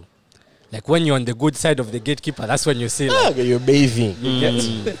useful. Like when you're on the good side of the gatekeeper, that's when you see like, you're bathing. you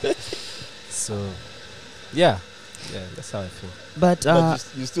get. So, yeah, that's how I feel. But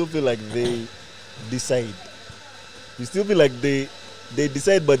you still feel like they decide. You still feel like they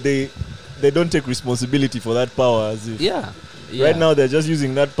decide, but they don't take responsibility for that power. As if right now they're just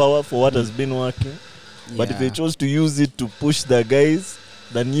using that power for what has been working. But if they chose to use it to push the guys,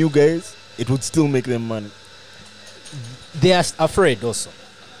 the new guys, it would still make them money. They are afraid also.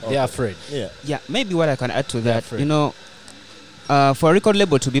 They are afraid. Yeah, maybe what I can add to that, you know, for a record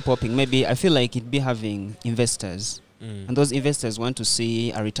label to be popping, maybe I feel like it'd be having investors. And those investors want to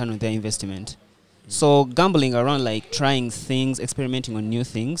see a return on their investment. So gambling around, like trying things, experimenting on new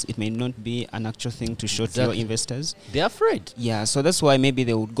things, it may not be an actual thing to show to your investors. They're afraid. Yeah, so that's why maybe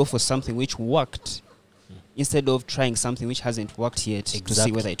they would go for something which worked instead of trying something which hasn't worked yet to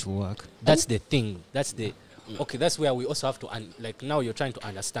see whether it will work. That's the thing. That's the... Okay, that's where we also have to... like now you're trying to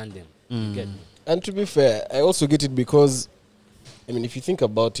understand them. You get me? And to be fair, I also get it because, I mean, if you think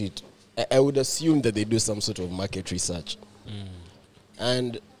about it, I would assume that they do some sort of market research.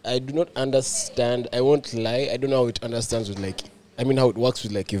 And I do not understand, I won't lie, I don't know how it understands with like, I mean how it works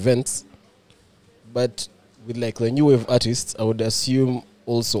with like events. But with like the new wave artists, I would assume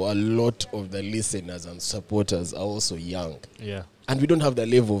also a lot of the listeners and supporters are also young. Yeah. And we don't have the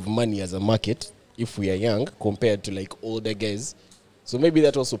level of money as a market if we are young compared to like older guys. So maybe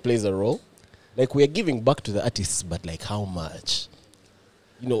that also plays a role. Like we are giving back to the artists, but like how much?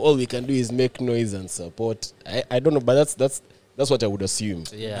 You know, all we can do is make noise and support. I don't know, but that's what I would assume.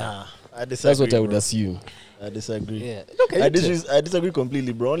 Yeah. I disagree, That's what I would bro. assume. I disagree. Yeah. I disagree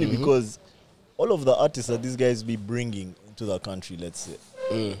completely, bro. Only because all of the artists that these guys be bringing into the country, let's say,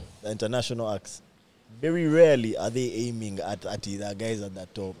 the international acts, very rarely are they aiming at the guys at the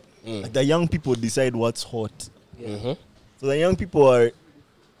top. Like the young people decide what's hot. So the young people are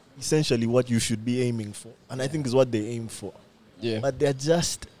essentially what you should be aiming for, and I think is what they aim for. Yeah. But they're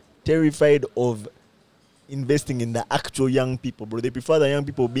just terrified of investing in the actual young people, bro. They prefer the young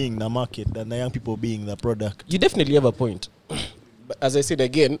people being the market than the young people being the product. You definitely have a point. But as I said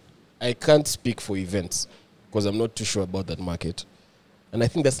again, I can't speak for events because I'm not too sure about that market. And I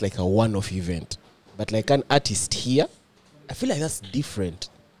think that's like a one-off event. But like an artist here, I feel like that's different.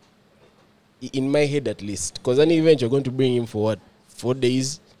 In my head at least. Because an event you're going to bring him for what? 4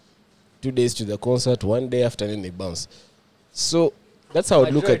 days? 2 days to the concert, 1 day after, and then they bounce. So that's how I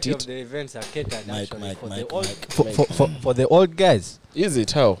would look at it. The events are catered Mike. for the old guys. Is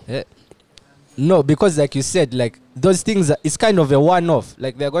it? How? Yeah. No, because like you said, like those things, it's kind of a one-off.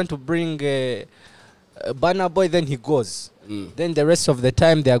 Like they're going to bring a Banner Boy, then he goes. Then the rest of the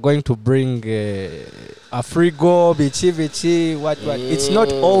time they are going to bring a Frigo, Bichi, what. It's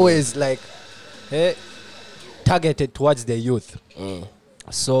not always like targeted towards the youth.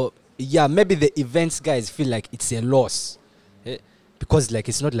 So yeah, maybe the events guys feel like it's a loss. Because like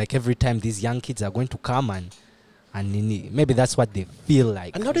it's not like every time these young kids are going to come and maybe that's what they feel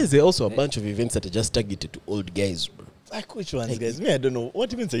like. And nowadays there are also a bunch of events that are just targeted to old guys, bro. Like which ones, guys? Me, I don't know.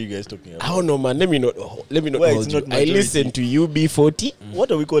 What events are you guys talking about? I don't know, man. Let me not Why hold it's you. not I majority? listen to UB40.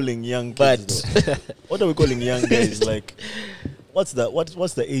 What are we calling young kids? But what are we calling young guys? Like, what's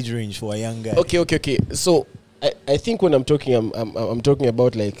the age range for a young guy? Okay. So I think when I'm talking, I'm talking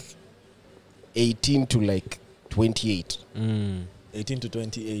about like 18 to like 28. 18 to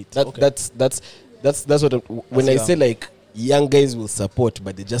 28. That's what when I say like young guys will support,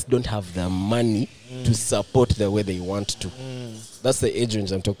 but they just don't have the money to support the way they want to. That's the age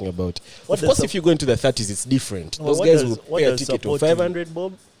range I'm talking about. Of course, if you go into the 30s, it's different. Those guys will pay a ticket of 500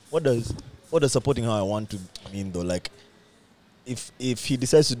 bob. What does supporting how I want to mean though? Like, if he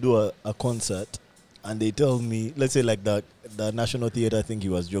decides to do a concert and they tell me, let's say like the National Theatre, I think he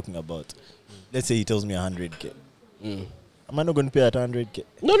was joking about. Let's say he tells me 100K. Am I not going to pay at 100K?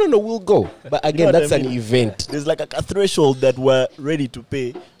 No, we'll go. But again, You know that's what I mean? an event. There's like a threshold that we're ready to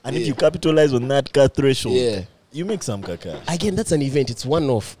pay, and if you capitalize on that threshold, You make some cash. Again, that's an event. It's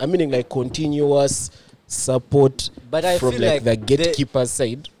one-off. I'm meaning like continuous support But I from feel like the like gatekeeper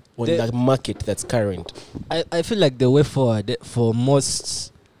side on the market that's current. I feel like the way forward for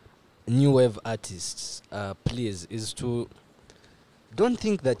most new wave artists, please, is to don't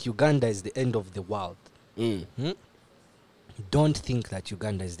think that Uganda is the end of the world. Don't think that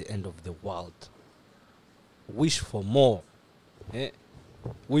Uganda is the end of the world. Wish for more.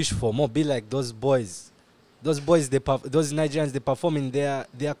 Wish for more. Be like those boys. Those boys, those Nigerians, they perform in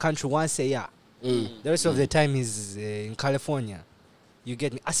their country once a year. The rest of the time is in California. You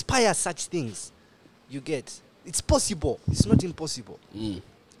get me? Aspire such things. You get. It's possible. It's not impossible.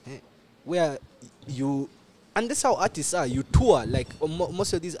 Where you, and that's how artists are. You tour, like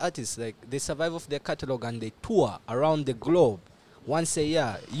most of these artists, like they survive off their catalog and they tour around the globe once a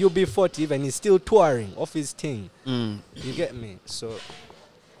year. UB40 even is still touring off his thing. You get me? So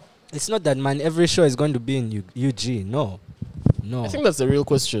it's not that, man, every show is going to be in UG. No. I think that's the real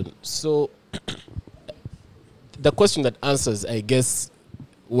question. So the question that answers, I guess,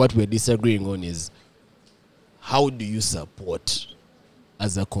 what we're disagreeing on is how do you support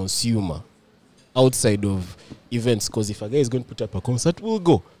as a consumer outside of events? Because if a guy is going to put up a concert, we'll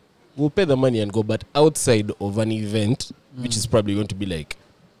go. We'll pay the money and go. But outside of an event, which is probably going to be like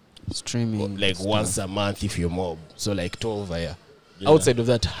streaming, like once a month if you're mob, so like 12 a year. Outside of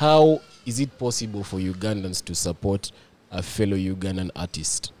that, how is it possible for Ugandans to support a fellow Ugandan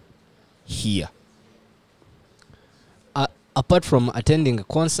artist here? Apart from attending a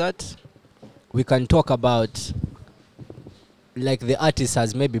concert, we can talk about like the artist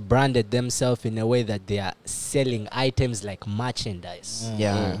has maybe branded themselves in a way that they are selling items like merchandise.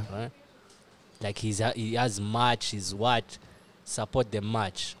 Right? Like he has merch, his what, support the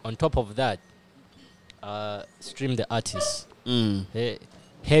merch. On top of that, stream the artist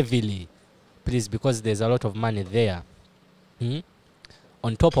heavily, please, because there's a lot of money there.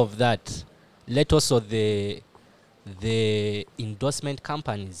 On top of that, let also the endorsement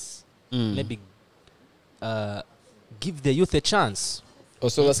companies maybe give the youth a chance.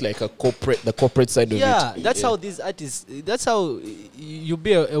 Also, that's like the corporate side of it. Yeah, that's how these artists, that's how you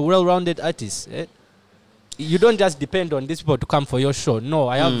be a well-rounded artist. You don't just depend on these people to come for your show. No,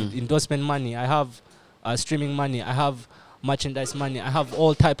 I have endorsement money, I have streaming money, I have merchandise money, I have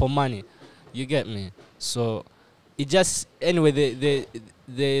all type of money. You get me? So it just, anyway,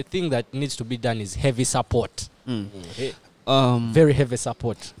 the thing that needs to be done is heavy support. Very heavy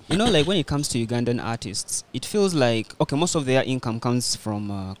support. You know, like when it comes to Ugandan artists, it feels like, okay, most of their income comes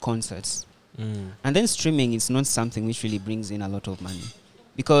from concerts. And then streaming is not something which really brings in a lot of money.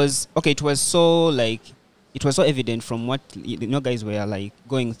 Because, okay, it was so evident from what, guys were like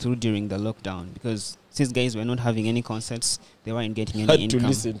going through during the lockdown. Because since guys were not having any concerts, they weren't getting any income. Had to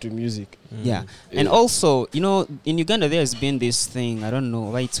listen to music. Yeah. And also, in Uganda, there's been this thing, I don't know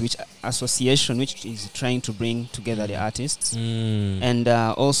why it's which association which is trying to bring together the artists. And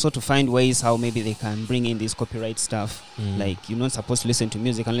also to find ways how maybe they can bring in this copyright stuff. Like, you're not supposed to listen to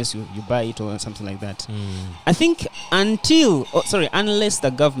music unless you buy it or something like that. I think unless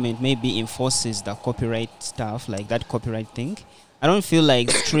the government maybe enforces the copyright stuff, like that copyright thing, I don't feel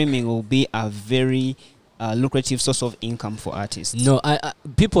like streaming will be a very lucrative source of income for artists. No,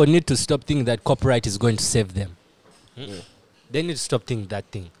 people need to stop thinking that copyright is going to save them. They need to stop thinking that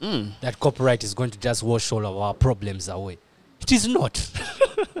thing. That copyright is going to just wash all of our problems away. It is not.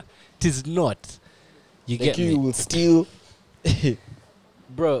 It is not. You like get me? You will still...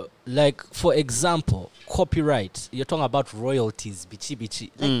 Bro, like, for example, copyright. You're talking about royalties, bichi.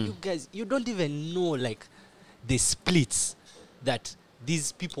 Like, you guys, you don't even know, like, the splits that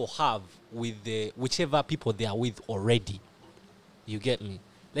these people have with the whichever people they are with already. You get me?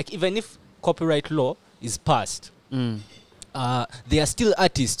 Like, even if copyright law is passed, there are still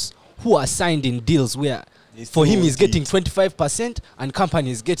artists who are signed in deals where for him he's getting 25% and company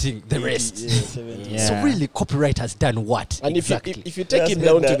is getting the rest. So really, copyright has done what? And exactly? if you take it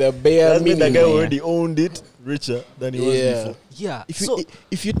down to the bare minimum, that guy already owned it richer than he was before. Yeah.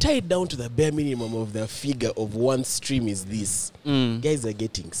 If you tie it down to the bare minimum of the figure of one stream is this, guys are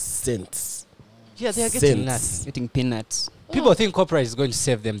getting cents. Yeah, they are getting nuts. Getting peanuts. People think copyright is going to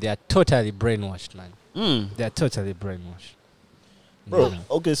save them. They are totally brainwashed, man. They are totally brainwashed. Bro,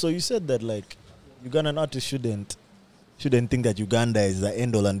 okay, so you said that, like, Ugandan artists shouldn't think that Uganda is the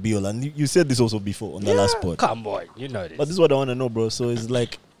end all and be all. And you said this also before on the last pod. Come on, you know this. But this is what I want to know, bro. So it's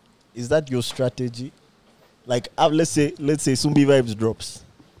like, is that your strategy? Like, let's say Sumbi Vibes drops.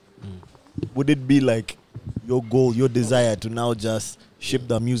 Would it be like your goal, your desire to now just ship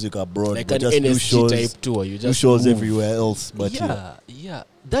the music abroad, like but an just do NSG shows, type tour? You just do shows move everywhere else. But yeah.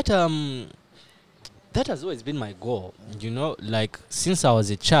 That that has always been my goal. You know, like since I was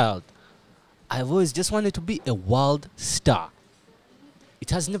a child, I've always just wanted to be a world star. It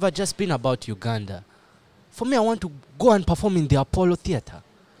has never just been about Uganda. For me, I want to go and perform in the Apollo Theatre.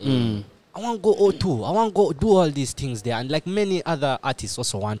 I want to go O2. I want to go do all these things there. And like many other artists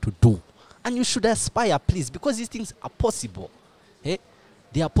also want to do. And you should aspire, please, because these things are possible. Eh?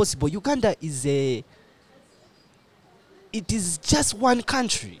 They are possible. Uganda is it is just one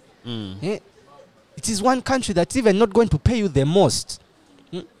country. Eh? It is one country that's even not going to pay you the most.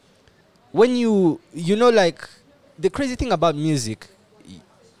 When you know, like, the crazy thing about music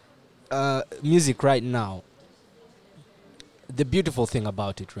right now, the beautiful thing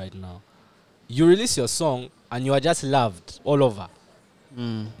about it right now, you release your song and you are just loved all over,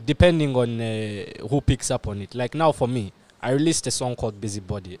 depending on who picks up on it. Like now for me, I released a song called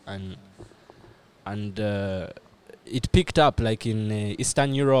Busybody, and it picked up like in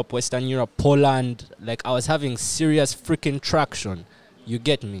Eastern Europe, Western Europe, Poland. Like I was having serious freaking traction. You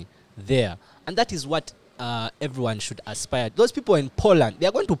get me? There. And that is what everyone should aspire. Those people in Poland, they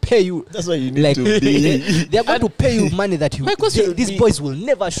are going to pay you. That's why you need to be. They are going to pay you money that these boys will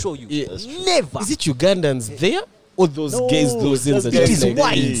never show you. Yeah, never. Is it Ugandans there? Or those guys, those in the It is like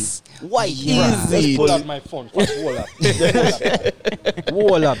whites. White. Easy. Pull out my phone. Wall up.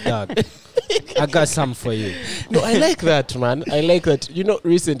 Wall up, dog. I got some for you. No, I like that, man. I like that. You know,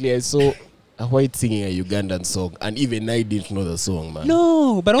 recently I saw a white singing a Ugandan song, and even I didn't know the song, man.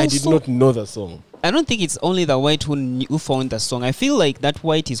 No, but also I did not know the song. I don't think it's only the white who found the song. I feel like that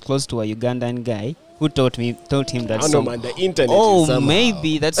white is close to a Ugandan guy who told him that I song. know, man. The internet. Oh, is somehow.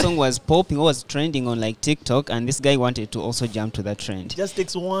 maybe that song was popping, or was trending on like TikTok, and this guy wanted to also jump to that trend. It just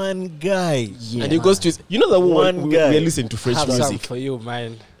takes one guy. Yeah. And he goes to, you know, the One one guy. we listen to French Have some music. for you,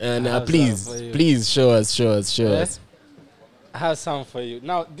 man. And Have please, some for you. please show us. Eh? I have some for you.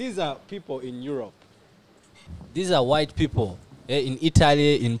 Now, these are people in Europe. These are white people in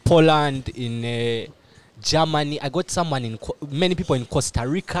Italy, in Poland, in Germany. I got someone many people in Costa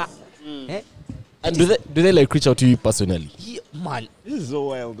Rica. Eh? And do they like reach out to you personally? Yeah, man, This is so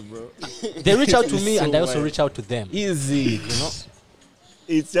wild, bro. they reach out to me So and I also wild. reach out to them. Easy. You know.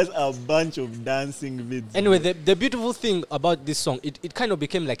 It's just a bunch of dancing vids. Anyway, the beautiful thing about this song, it kind of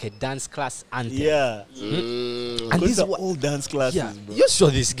became like a dance class anthem. Yeah. And And these these are wa- all dance classes, Yeah, bro. you show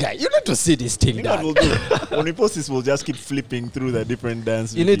this guy. You need to see this thing. You know what dog. we'll do? When we post this, we'll just keep flipping through the different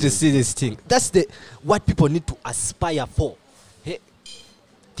dance You need to videos. see this thing. That's what people need to aspire for. Hey,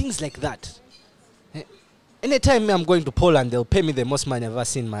 things like that. Hey, anytime I'm going to Poland, they'll pay me the most money I've ever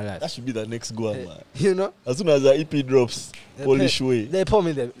seen in my life. That should be the next goal, man. You know? As soon as the EP drops, Polish way. They pay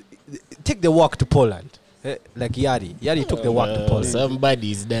me take the walk to Poland. Like Yari. Yari took the walk to Poland.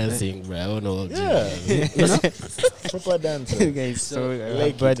 Somebody's dancing, bro. I don't know. Yeah. You know? Proper dancer. Guys, so I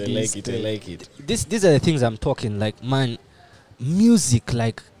like it. I like it. I like it. These are the things I'm talking. Like, man, music,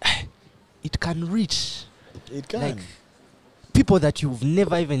 like, it can reach. It can. Like, people that you've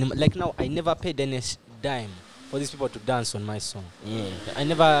never even... Like, now, I never paid any dime for these people to dance on my song. I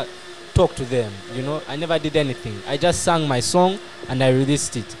never talked to them, you know. I never did anything. I just sang my song and I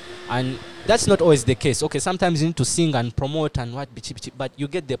released it. And that's not always the case. Okay, sometimes you need to sing and promote and what, but you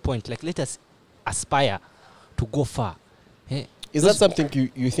get the point. Like, let us aspire to go far. Eh? Is that something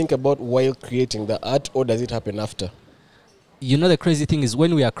you think about while creating the art, or does it happen after? You know, the crazy thing is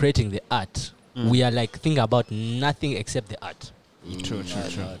when we are creating the art, we are like thinking about nothing except the art. True.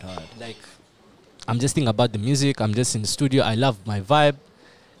 Like, I'm just thinking about the music. I'm just in the studio. I love my vibe.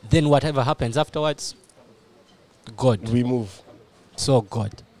 Then whatever happens afterwards, God. We move. So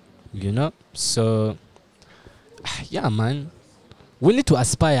God. You know? So, yeah, man. We need to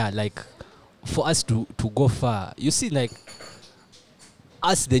aspire, like, for us to go far. You see, like,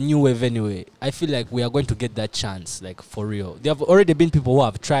 us, the new wave anyway, I feel like we are going to get that chance, like, for real. There have already been people who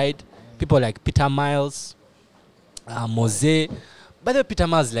have tried. People like Peter Miles, Mose. By the way, Peter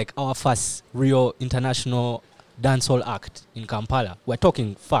Miles is like our first real international dancehall act in Kampala. We're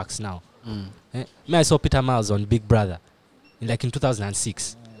talking facts now. Me, I saw Peter Miles on Big Brother, in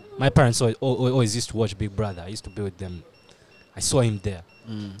 2006. My parents always used to watch Big Brother. I used to be with them. I saw him there.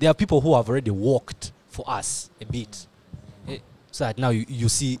 There are people who have already walked for us a bit. So that now you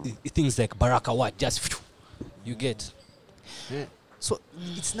see things like Baraka Wat, just you get. So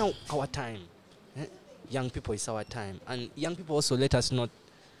it's now our time. Young people, it's our time. And young people also let us not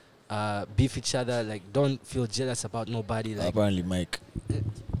beef each other. Like, don't feel jealous about nobody. Like, apparently, Mike.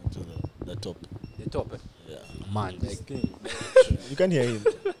 To the top. the top. Yeah. Man, this thing. You can hear him.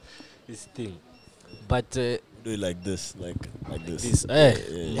 This thing. But Do it like this, like this. this,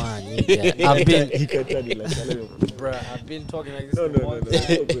 Yeah. man, yeah. I've been, You can turn it like that. bruh, I've been talking like this. No. for a long It's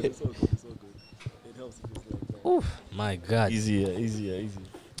time. all good. It's all good. It helps. Oof, my God. Easier.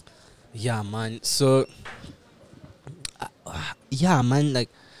 Yeah, man. So, yeah, man. Like,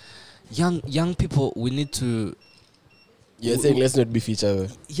 young people, we need to. You're saying let's not beef each other.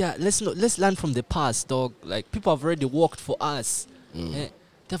 Yeah, let's learn from the past, dog. Like, people have already worked for us.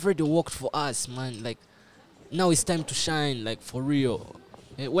 They've already worked for us, man. Like, now it's time to shine, like, for real.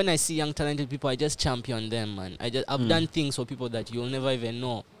 When I see young talented people, I just champion them, man. I've done things for people that you'll never even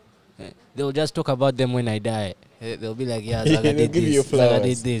know. They'll just talk about them when I die. They'll be like, yeah, Zaga did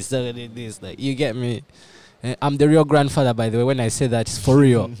this, Zaga did this. Like, you get me? I'm the real grandfather, by the way. When I say that, it's for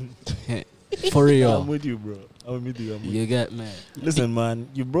real. For real. I'm with you, bro. I'm with you. You get me? Listen, man,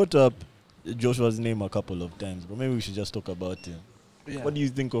 you brought up Joshua's name a couple of times, but maybe we should just talk about him. Yeah. What do you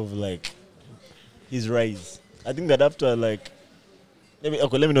think of, like, his rise? I think that after, like, let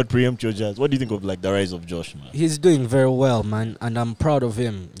me not preempt your jazz. What do you think of, like, the rise of Josh, man? He's doing very well, man, and I'm proud of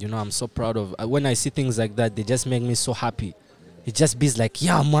him. You know, I'm so proud of. When I see things like that, they just make me so happy. It just be like,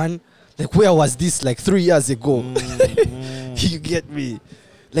 yeah, man. Like, where was this, like, 3 years ago? You get me?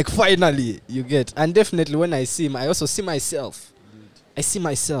 Like, finally, you get. And definitely, when I see him, I also see myself. I see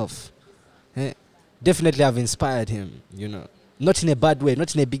myself. Definitely, I've inspired him. You know, not in a bad way,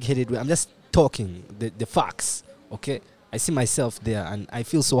 not in a big-headed way. I'm just talking the facts. Okay. I see myself there, and I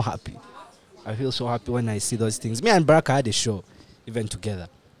feel so happy. I feel so happy when I see those things. Me and Baraka had a show, even together.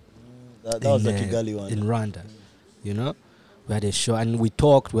 That was the Kigali one. In Rwanda, you know? We had a show, and we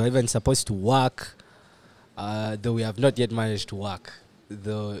talked. We were even supposed to work, though we have not yet managed to work.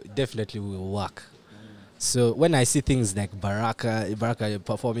 Though definitely we will work. So when I see things like Baraka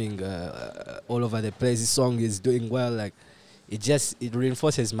performing all over the place, his song is doing well, like, it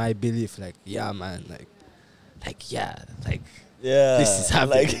reinforces my belief, like, yeah, man, yeah, this is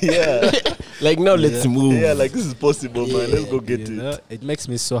happening. Like, yeah. Like, now let's move. Yeah, like, this is possible, man. Let's go get it. Know, it makes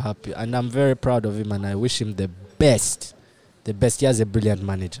me so happy, and I'm very proud of him, and I wish him the best. The best. He has a brilliant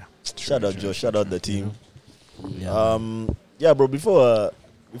manager. Shout out, Josh. Shout out the team. Yeah. Yeah, bro. Before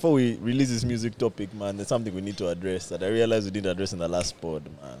we release this music topic, man, there's something we need to address that I realized we didn't address in the last pod,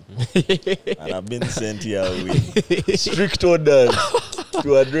 man. And I've been sent here with strict orders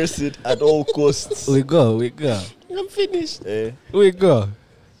to address it at all costs. We go. I'm finished. We go.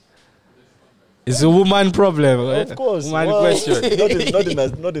 It's a woman problem. Of course. Woman question.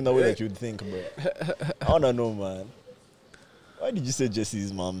 Not in the way that you'd think, bro. I wanna know, man. Why did you say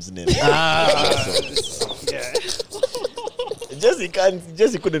Jesse's mom's name? Jesse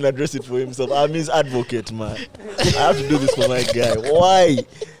couldn't address it for himself. I'm his advocate, man. I have to do this for my guy. Why?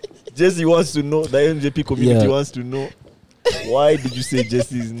 Jesse wants to know. The MJP community wants to know. Why did you say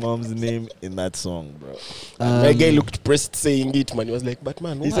Jesse's mom's name in that song, bro? My guy looked pressed saying it, man. He was like, but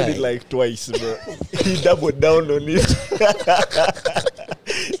man, why? He said it like twice, bro. He doubled down on it.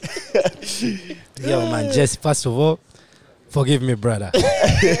 Yeah, man. Jesse, first of all, forgive me, brother.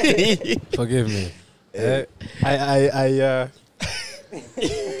 Forgive me. I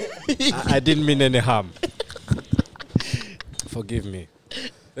didn't mean any harm. Forgive me.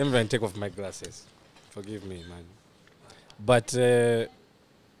 Let me take off my glasses. Forgive me, man. But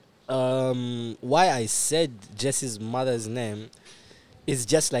why I said Jesse's mother's name is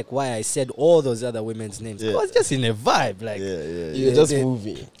just like why I said all those other women's names. I was just in a vibe, like You're just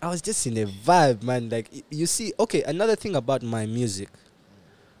moving. I was just in a vibe, man. Like, you see, okay, another thing about my music,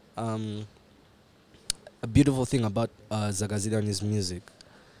 a beautiful thing about Zagazida and his music,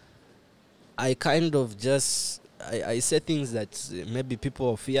 I kind of just I say things that maybe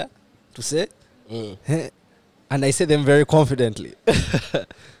people fear to say, and I say them very confidently.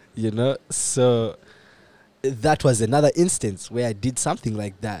 You know, so that was another instance where I did something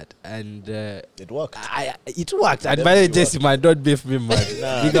like that, and it worked. It worked. And by the way, Jesse, man, don't beef me,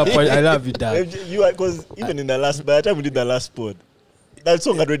 man. Big up, I love you, dad. Because even in the last, by the time we did the last pod, that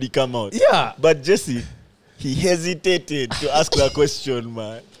song had already come out. Yeah. But Jesse, he hesitated to ask that question,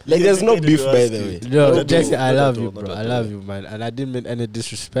 man. Like, there's no beef, by the way. No, Jesse, I love you, bro. I love you, man. And I didn't mean any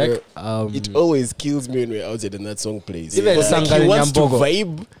disrespect. It always kills me when we're outside and that song plays. Even Like, Sangare he wants to Nyambogo.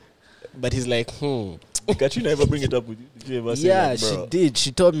 vibe, but he's like, Katrina ever bring it up with you? Did you ever say Yeah, that, bro? she did.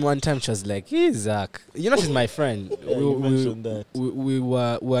 She told me one time, she was like, hey, Zach. You know, she's my friend. You mentioned that. We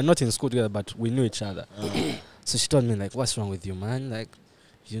were not in school together, but we knew each other. So she told me, like, what's wrong with you, man? Like,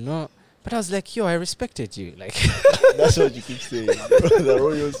 you know. But I was like, yo, I respected you. Like, that's what you keep saying. The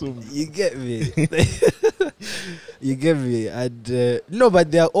Royal Sumbi. You get me. You get me. And no,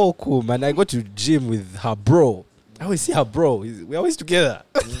 but they are all cool, man. I go to gym with her bro. I always see her bro. We're always together.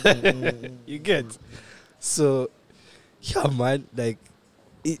 You get. So, yeah, man. Like,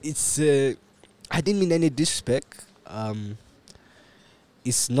 it's. I didn't mean any disrespect.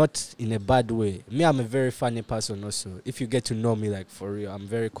 it's not in a bad way. Me, I'm a very funny person also. If you get to know me, like, for real, I'm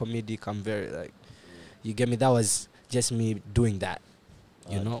very comedic. I'm very, like, you get me? That was just me doing that,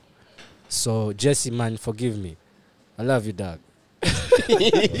 you know? So, Jesse, man, forgive me. I love you, dog.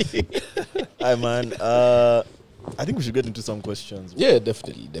 Hi, man. I think we should get into some questions. Yeah,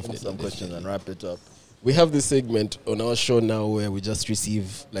 definitely. Some questions and wrap it up. We have this segment on our show now where we just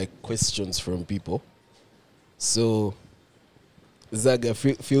receive like questions from people. So, Zaga,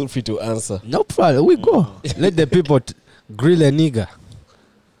 feel free to answer. No problem. We go. Let the people grill a nigga.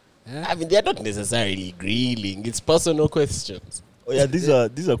 I mean, they're not necessarily grilling. It's personal questions. Oh yeah, these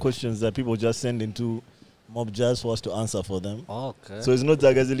are questions that people just send into Mob Jazz for us to answer for them. Okay. So it's not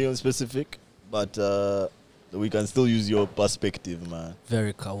Zagazillion specific, but we can still use your perspective, man.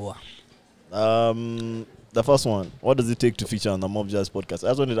 Very kawa. The first one, what does it take to feature on the Mob Jazz podcast? I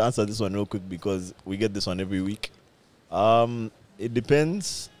just wanted to answer this one real quick because we get this one every week. It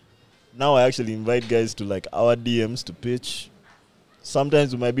depends. Now I actually invite guys to like our DMs to pitch.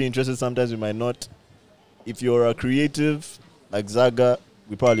 Sometimes we might be interested, sometimes we might not. If you're a creative like Zaga,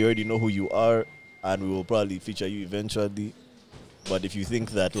 we probably already know who you are and we will probably feature you eventually. But if you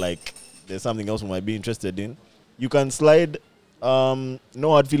think that like there's something else we might be interested in, you can slide. No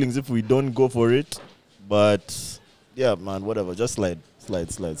hard feelings if we don't go for it. But yeah, man, whatever. Just slide.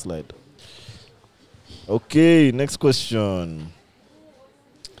 Okay, next question.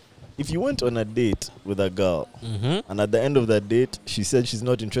 If you went on a date with a girl and at the end of that date she said she's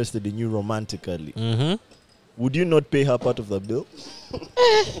not interested in you romantically, would you not pay her part of the bill?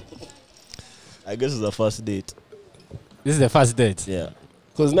 I guess it's the first date. This is the first date. Yeah.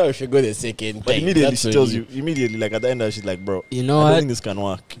 Because now if you go the second But time, immediately that's she tells you, like at the end she's like, bro, You know I don't what? think this can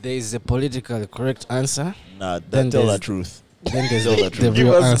work. There is a politically correct answer. Nah, Then tell the there's- truth. Then there's Tell the the truth. Give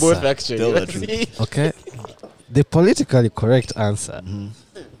real us answer. both actually. Tell the Let's truth. see. Okay. The politically correct answer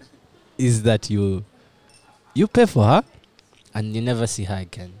is that you pay for her and you never see her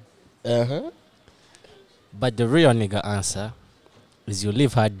again. But the real nigga answer is you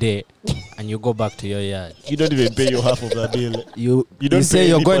leave her there and you go back to your yard. You don't even pay your half of the bill. You don't say pay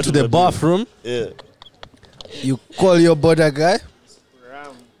you're any going part to of the the bill. bathroom, Yeah. you call your border guy,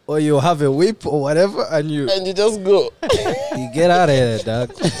 or you have a whip or whatever, and you just go. you get out of here,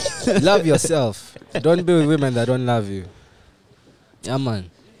 dog. Love yourself. Don't be with women that don't love you. Yeah, man.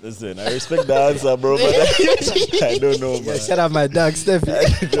 Listen, I respect the answer, bro, but I don't know, man. Yeah, shut up, my dog, Steffi.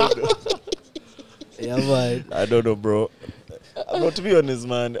 I don't know. Yeah, man. I don't know, bro. But to be honest,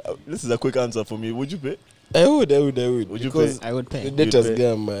 man, this is a quick answer for me. Would you pay? I would. Would you Because pay? I would pay. the date has You'd pay.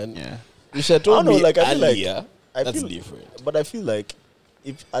 gone, man. Yeah. You should have I told don't know, me like, I feel like- earlier. I That's feel- different. But I feel like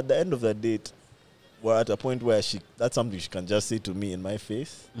if at the end of the date we're at a point where that's something she can just say to me in my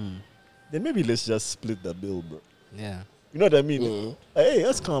face, then maybe let's just split the bill, bro. Yeah. You know what I mean? Hey,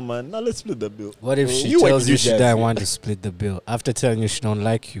 let's come, man. Now let's split the bill. What if she You tells went you to she jazz, doesn't yeah. want to split the bill after telling you she don't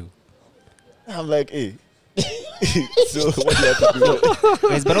like you? I'm like, hey. So what do you have to do?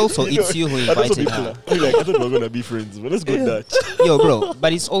 Guys, but also it's you who But also invited people her. are like, I thought we were gonna be friends, but let's go Dutch. Yo, bro,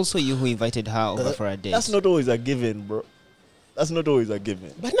 but it's also you who invited her over for a date. That's not always a given, bro. That's not always a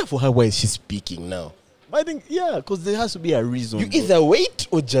given. But now for her, why is she speaking now? I think, yeah, because there has to be a reason. You bro. either wait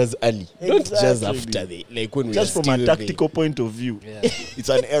or jazz early. Don't jazz Exactly. after the like when we Just are from a still tactical point of view, Yeah. it's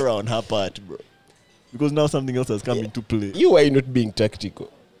an error on her part, bro. Because now something else has come into play. there. You are not being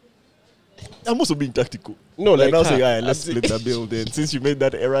tactical. I'm also being tactical. No, like now her. say, let's I'm split the bill then. Since you made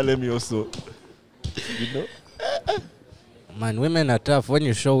that error, let me also. You know? Man, women are tough. When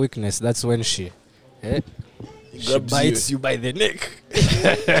you show weakness, that's when she grabs bites you by the neck.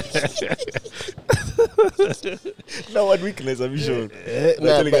 Now, what weakness have you shown? Nah,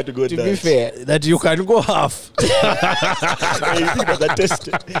 telling her but to go to Dutch. be fair, That you can go half. Hey, you think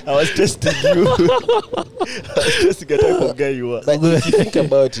that I was testing you. I was testing a type of guy you are. but if you think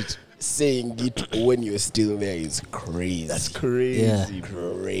about it, saying it when you're still there is crazy. That's crazy, Yeah.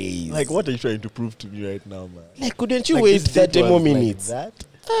 bro. crazy. Like, what are you trying to prove to me right now, man? Like, couldn't you Like, wait this date 30 more was like minutes? that?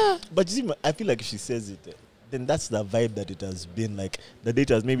 But you see, I feel like if she says it, then that's the vibe that it has been. Like, the date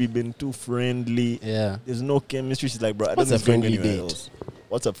has maybe been too friendly. Yeah. There's no chemistry. She's like, bro, I don't What's think a it's going friendly anywhere date? else.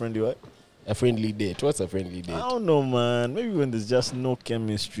 What's a friendly what? A friendly date. What's a friendly date? I don't know, man. Maybe when there's just no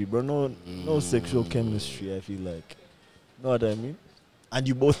chemistry, bro. No sexual chemistry, I feel like. Know what I mean? And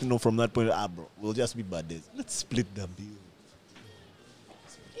you both know from that point, bro, we'll just be bad days. Let's split the bill.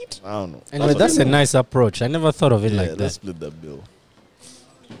 I don't know. Anyway, that's a nice approach. I never thought of it like Let's that. split the bill.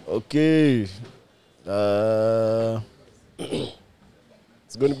 Okay.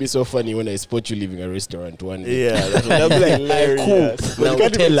 It's going to be so funny when I spot you leaving a restaurant one day. Yeah, that'll be like hilarious. Now You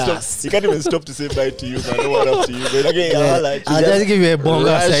can't tell even us. stop. You can't even stop to say bye to you, man. No one up to you. But okay, I'll just give you a bonga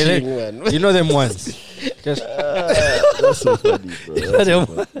Rushing, silent. man. You know them ones. Just that's so funny, bro. That's so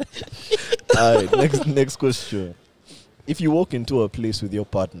funny. All right, next question. If you walk into a place with your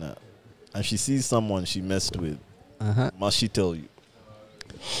partner and she sees someone she messed with, must she tell you?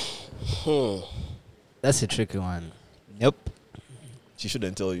 That's a tricky one. Nope. She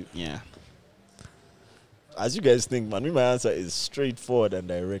shouldn't tell you. Yeah. As you guys think, man, my answer is straightforward and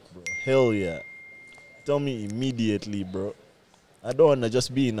direct, bro. Hell yeah. Tell me immediately, bro. I don't want to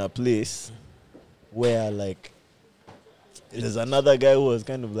just be in a place where, like, there's another guy who was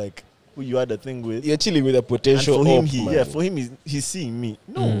kind of like, who you had a thing with. You're chilling with a potential And for him, op, man. for him, he's seeing me.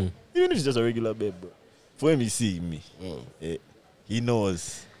 No. Even if it's just a regular babe, bro. For him, he's seeing me. He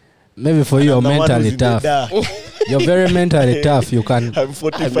knows. Maybe for you, you're I'm the one mentally who's in the tough. dark. You're very mentally tough. You can. I'm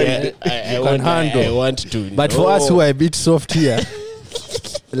 45. I can handle. I want to. But for us who are a bit soft here,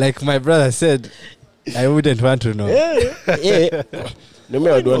 like my brother said, I wouldn't want to know. yeah. No, me,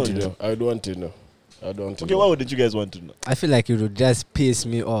 I would want to know. know. I would want to know. I would want to Okay, know. why wouldn't you guys want to know? I feel like it would just piss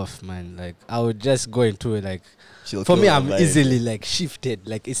me off, man. Like I would just go into it. Like She'll for kill me, the I'm vibe. easily like shifted.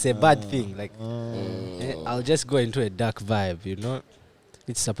 Like it's a bad thing. Like I'll just go into a dark vibe. You know,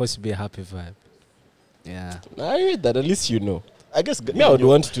 it's supposed to be a happy vibe. Yeah. I read that. At least you know. I guess Me, I would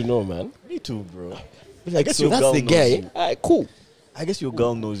want to know, man. Me too, bro. Like, guess so your that's girl the knows guy. you. Alright, cool. I guess your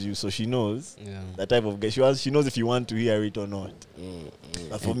girl knows you, so she knows Yeah. that type of guy. She knows if you want to hear it or not.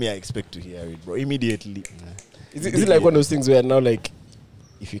 But for me, I expect to hear it, bro. Immediately. Is it like one of those things where now, like,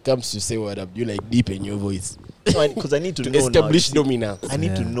 if he comes to say what up, you like deepen your voice Because I need to to know establish now. dominance. I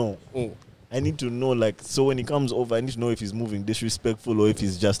need to Yeah. know. I need to know, like, so when he comes over, I need to know if he's moving disrespectful or if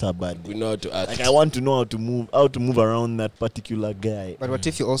he's just a bad. We know how to act. Like, I want to know how to move around that particular guy. But what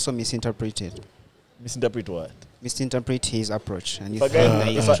if you also misinterpret it? Misinterpret what? Misinterpret his approach, and you If, a think guy, that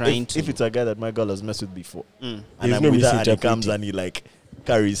he's if, trying to. if it's a guy that my girl has messed with before, and There's I'm no with her and he comes misinterpreting. and he like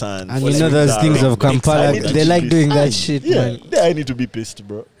carries hands, And or you know swings those her things around, of Kampala, I need to they be like pissed. doing that shit, Yeah, man. there I need to be pissed,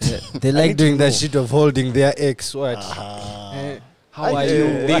 bro. They like need doing to that know. shit of holding their ex. What? How are you?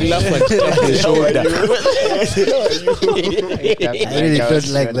 They laugh and tap the shoulder. I really don't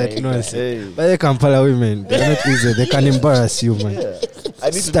like that nonsense. Hey. But the Kampala women, they're not easy. They can embarrass you, man. Yeah. I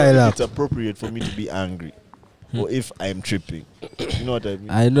need Style to know up. if it's appropriate for me to be angry or if I'm tripping. You know what I mean?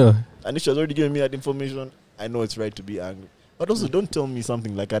 I know. And if she's already giving me that information, I know it's right to be angry. But also, don't tell me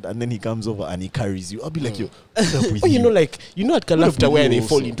something like that and then he comes over and he carries you. I'll be like, yo, what's up with Oh, you know, like, you know at Kalafta What where up with they you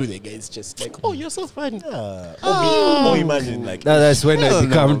fall also? into the guy's chest. Like, oh, you're so fun. Yeah. Or imagine, like, That's when I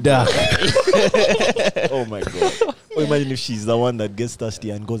become dark. oh my God. Or imagine if she's the one that gets thirsty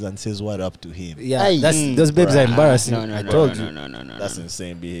and goes and says what up to him. Yeah, Aye. those babes are embarrassing. No, I told you. no. That's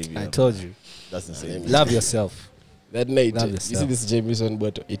insane behavior. I told you. That's insane. Love yourself. That night, Love you see yourself. this Jameson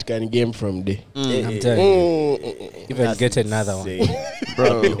bottle, it can game from there. I'm telling you. Even That's get another one. insane.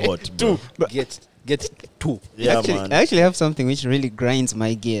 Bro, hot, bro. Get two. Yeah, actually, man. I actually have something which really grinds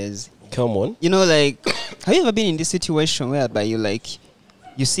my gears. Come on. You know, like, have you ever been in this situation whereby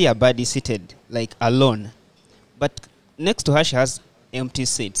you see a body seated, like, alone, but next to her she has empty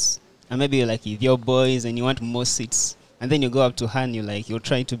seats, and maybe you're like with your boys and you want more seats, and then you go up to her and you're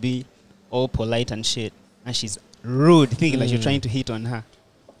trying to be all polite and shit, and she's rude, thinking like you're trying to hit on her.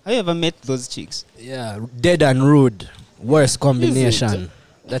 Have you ever met those chicks? Yeah, dead and rude. Worst combination.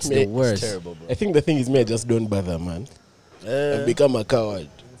 That's the Mate, worst. Terrible, bro. I think the thing is, me, I just don't bother, man. I've become a coward.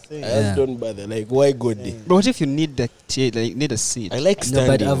 I just don't bother. Like, why go there? But what if you need need a seat? I like No, standing.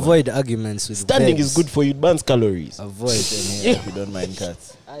 but man. avoid arguments with Standing babes. is good for you. It burns calories. Avoid. If you don't mind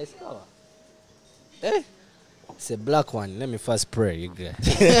cats. It's a black one. Let me first pray, you guys.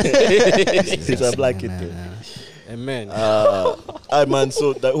 It's a black kid. Amen. Alright, man.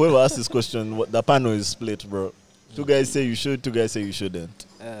 So whoever asked this question, the panel is split, bro. Two guys say you should, two guys say you shouldn't.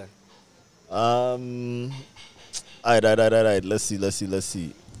 Alright. Let's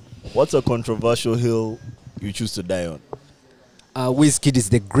see. What's a controversial hill you choose to die on? Wizkid is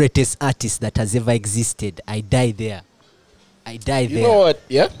the greatest artist that has ever existed. I die there. I die You there. know what?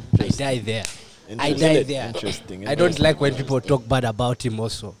 Yeah? I die there. I die there. Interesting. I don't like when people talk bad about him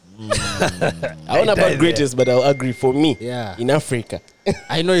also. I don't know about greatest, but I'll agree for me. Yeah. In Africa.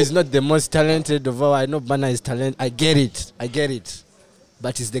 I know he's not the most talented of all. I know Bana is talented. I get it.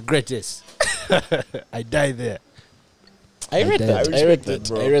 But he's the greatest. I die there. I read died. that. I I read respect it, that.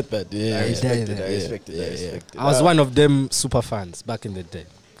 bro. I read that. Yeah. I respect Yeah, it. I yeah, respect it. I respect it. I was one of them super fans back in the day.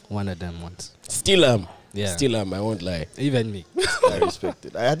 One of them once. Still am. Yeah. Still am. I won't lie. Even me. I respect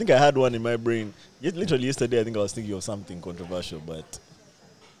it. I think I had one in my brain. Literally yesterday, I think I was thinking of something controversial, but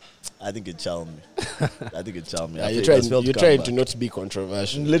I think it charmed me. I think it charmed me. You're trying to not be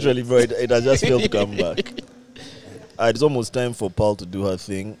controversial. Literally, bro, it has just failed to come back. It's almost time for Paul to do her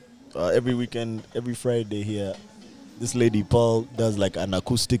thing. Every weekend, every Friday here, this lady Paul does like an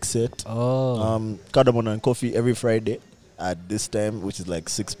acoustic set. Cardamom and coffee every Friday at this time, which is like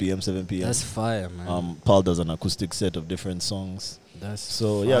 6 p.m., 7 p.m. That's fire, man. Paul does an acoustic set of different songs. That's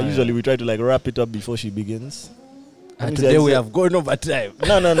yeah, usually we try to like wrap it up before she begins. And today we have gone over time.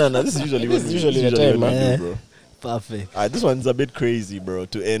 No. This is usually the time, man. Bro. Perfect. This one's a bit crazy, bro,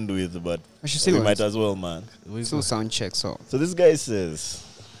 to end with, but we might as well, man. So sound check, so this guy says,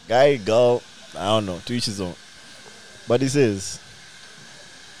 girl, I don't know, to each his own. But he says,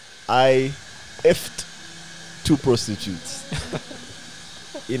 I effed 2 prostitutes.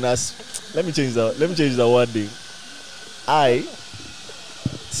 Let me change the wording. I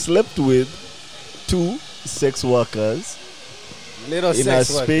slept with 2 sex workers in a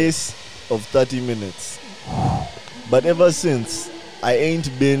space of 30 minutes. But ever since, I ain't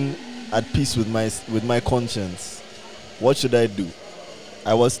been at peace with my conscience. What should I do?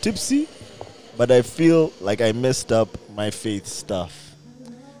 I was tipsy, but I feel like I messed up my faith stuff.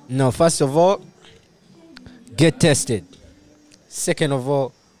 No, first of all, get tested. Second of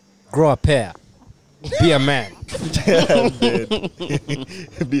all, grow a pair. Be a man. I'm dead.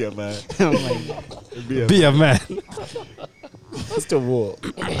 Be a man. oh my God. Be a man. First of all,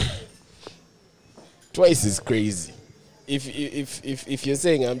 twice is crazy. If you're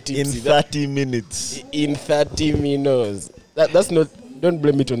saying I'm tipsy In 30 minutes. in 30 minutes, that's not. Don't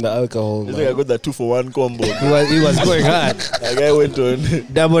blame it on the alcohol. I think I got the 2-for-1 combo. He was going hard. That guy went on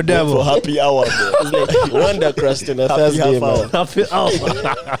Double. for happy hour, bro. It's like Wonder Crust on a Happy Thursday, half hour. man. Happy hour.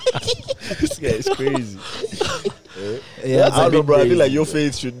 This guy is crazy. Yeah, I don't know, bro. I feel crazy, like your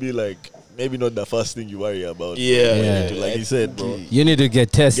faith should be like maybe not the first thing you worry about. Yeah. Like he said, bro. you need to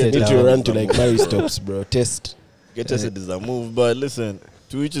get tested. Need now. to run to like Mary stops, bro. Test. Get tested is a move, but listen,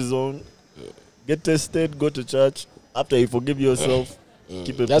 to each his own. Get tested, go to church. After you forgive yourself,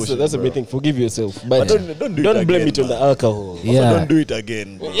 keep it pushing. That's a bro. big thing. Forgive yourself, but don't do it don't blame again, it on the man. alcohol. Also, Yeah. don't do it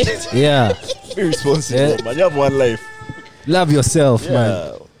again, bro. Yeah. Be responsible, Yeah. man. You have one life. Love yourself,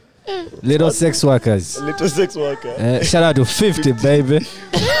 man. Yeah. Little sex workers. A little sex worker. Shout out to 50, baby.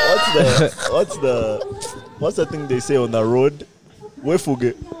 What's the thing they say on the road? We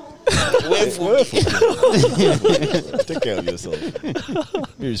forget. Take care of yourself.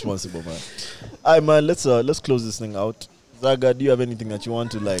 Be responsible, man. Alright, man. Let's close this thing out. Zaga, do you have anything that you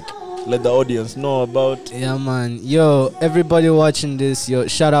want to like let the audience know about? Yeah, man. Yo, everybody watching this, yo,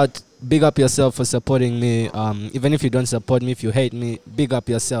 shout out. Big up yourself for supporting me. Even if you don't support me, if you hate me, big up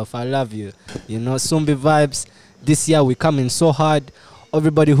yourself. I love you. You know, Sumbi vibes. This year we coming so hard.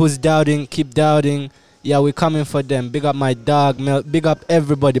 Everybody who's doubting, keep doubting. Yeah, we coming for them. Big up my dog. Big up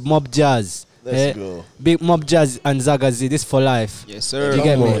everybody. Mob Jazz. Let's go. Big Mob Jazz and Zagazi. This for life. Yes, sir. You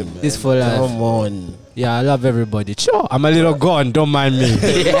get me? man. This for life. Come on. Yeah, I love everybody. Sure, I'm a little gone. Don't mind me.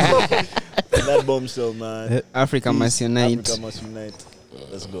 That bombshell, man. Africa must unite. Africa must unite.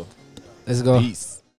 Let's go. Let's go. Peace.